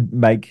if I could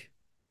make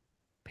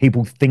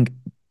people think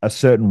a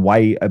certain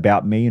way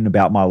about me and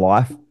about my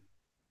life,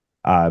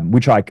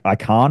 which I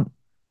can't.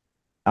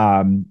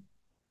 Um,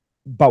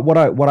 but what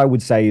I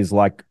would say is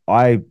like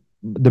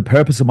the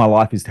purpose of my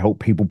life is to help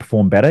people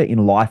perform better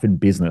in life and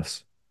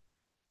business.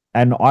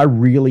 And I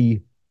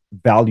really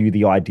value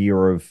the idea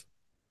of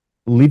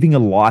living a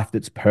life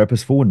that's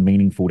purposeful and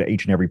meaningful to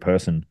each and every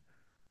person.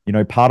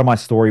 Part of my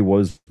story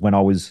was when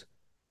I was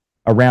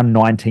around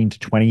 19 to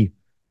 20,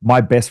 my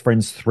best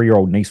friend's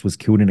 3-year-old niece was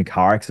killed in a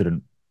car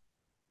accident.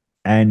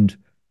 And,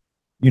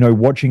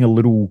 watching a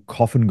little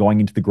coffin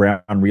going into the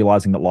ground,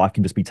 realizing that life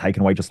can just be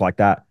taken away just like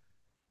that.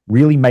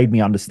 really made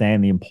me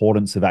understand the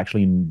importance of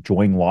actually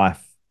enjoying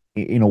life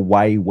in a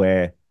way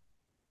where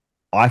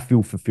I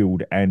feel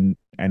fulfilled, and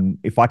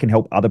if I can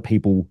help other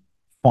people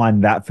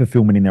find that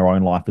fulfillment in their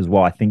own life as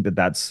well, I think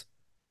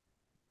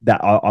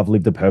I've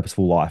lived a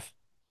purposeful life.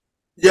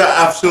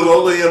 Yeah,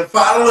 absolutely. And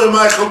finally,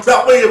 Michael,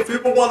 tell me if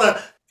people want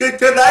to get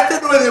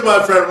connected with you,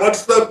 my friend,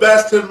 what's the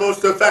best and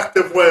most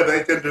effective way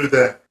they can do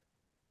that?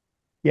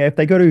 Yeah, if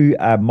they go to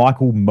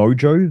Michael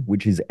Mojo,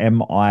 which is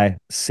Michael,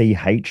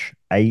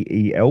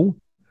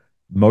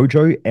 Mojo,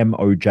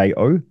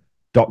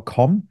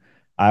 Mojo.com.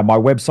 My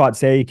website's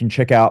there. You can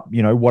check out,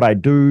 what I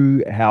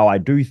do, how I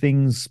do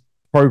things,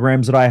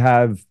 programs that I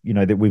have,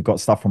 that we've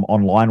got stuff from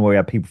online where we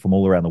have people from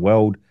all around the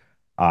world.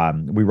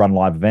 We run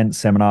live events,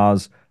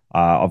 seminars.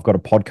 I've got a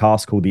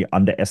podcast called The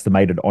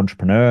Underestimated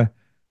Entrepreneur.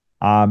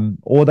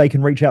 Or they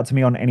can reach out to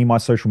me on any of my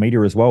social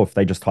media as well. If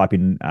they just type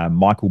in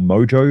Michael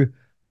Mojo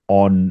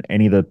on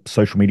any of the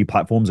social media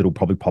platforms, it'll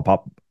probably pop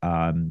up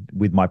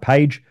with my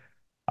page.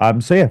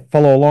 So yeah,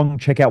 follow along,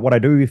 check out what I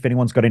do. If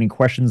anyone's got any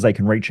questions, they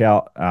can reach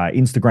out.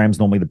 Instagram's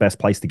normally the best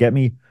place to get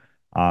me.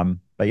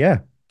 But yeah,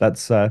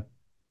 that's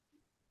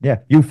yeah,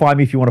 you'll find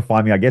me if you want to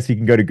find me. I guess you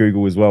can go to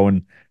Google as well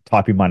and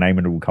type in my name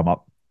and it will come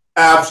up.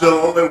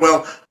 Absolutely.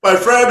 Well, my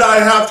friend, I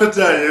have to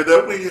tell you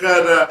that we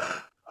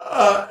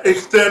had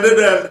extended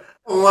and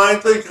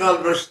lengthy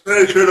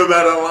conversation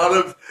about a lot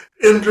of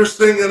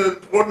interesting and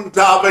important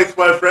topics,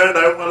 my friend.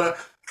 I want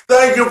to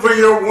thank you for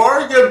your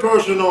work in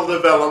personal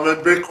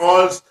development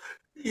because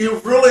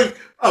you've really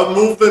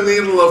moved the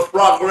needle of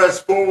progress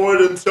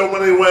forward in so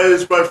many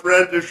ways, my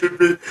friend. You should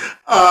be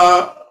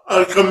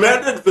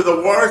commended for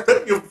the work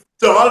that you've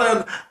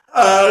done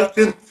and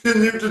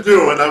continue to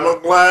do. And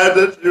I'm glad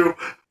that you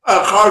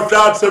carved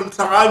out some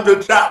time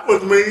to chat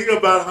with me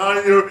about how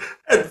you're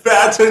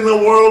advancing the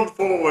world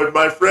forward,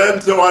 my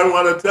friend. So I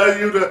want to tell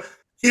you to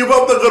keep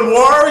up the good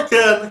work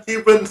and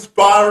keep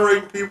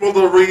inspiring people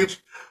to reach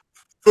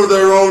for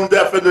their own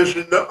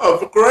definition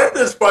of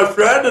greatness, my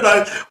friend. And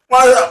I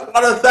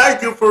want to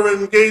thank you for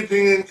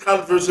engaging in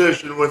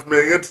conversation with me.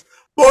 It's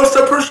most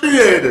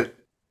appreciated.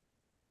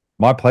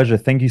 My pleasure.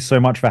 Thank you so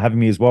much for having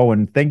me as well,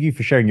 and thank you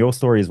for sharing your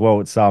story as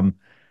well. It's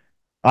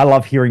I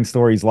love hearing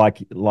stories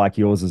like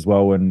yours as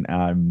well, and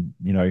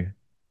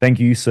thank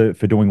you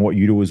for doing what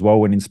you do as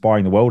well and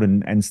inspiring the world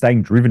and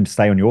staying driven to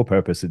stay on your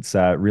purpose. It's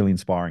really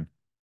inspiring.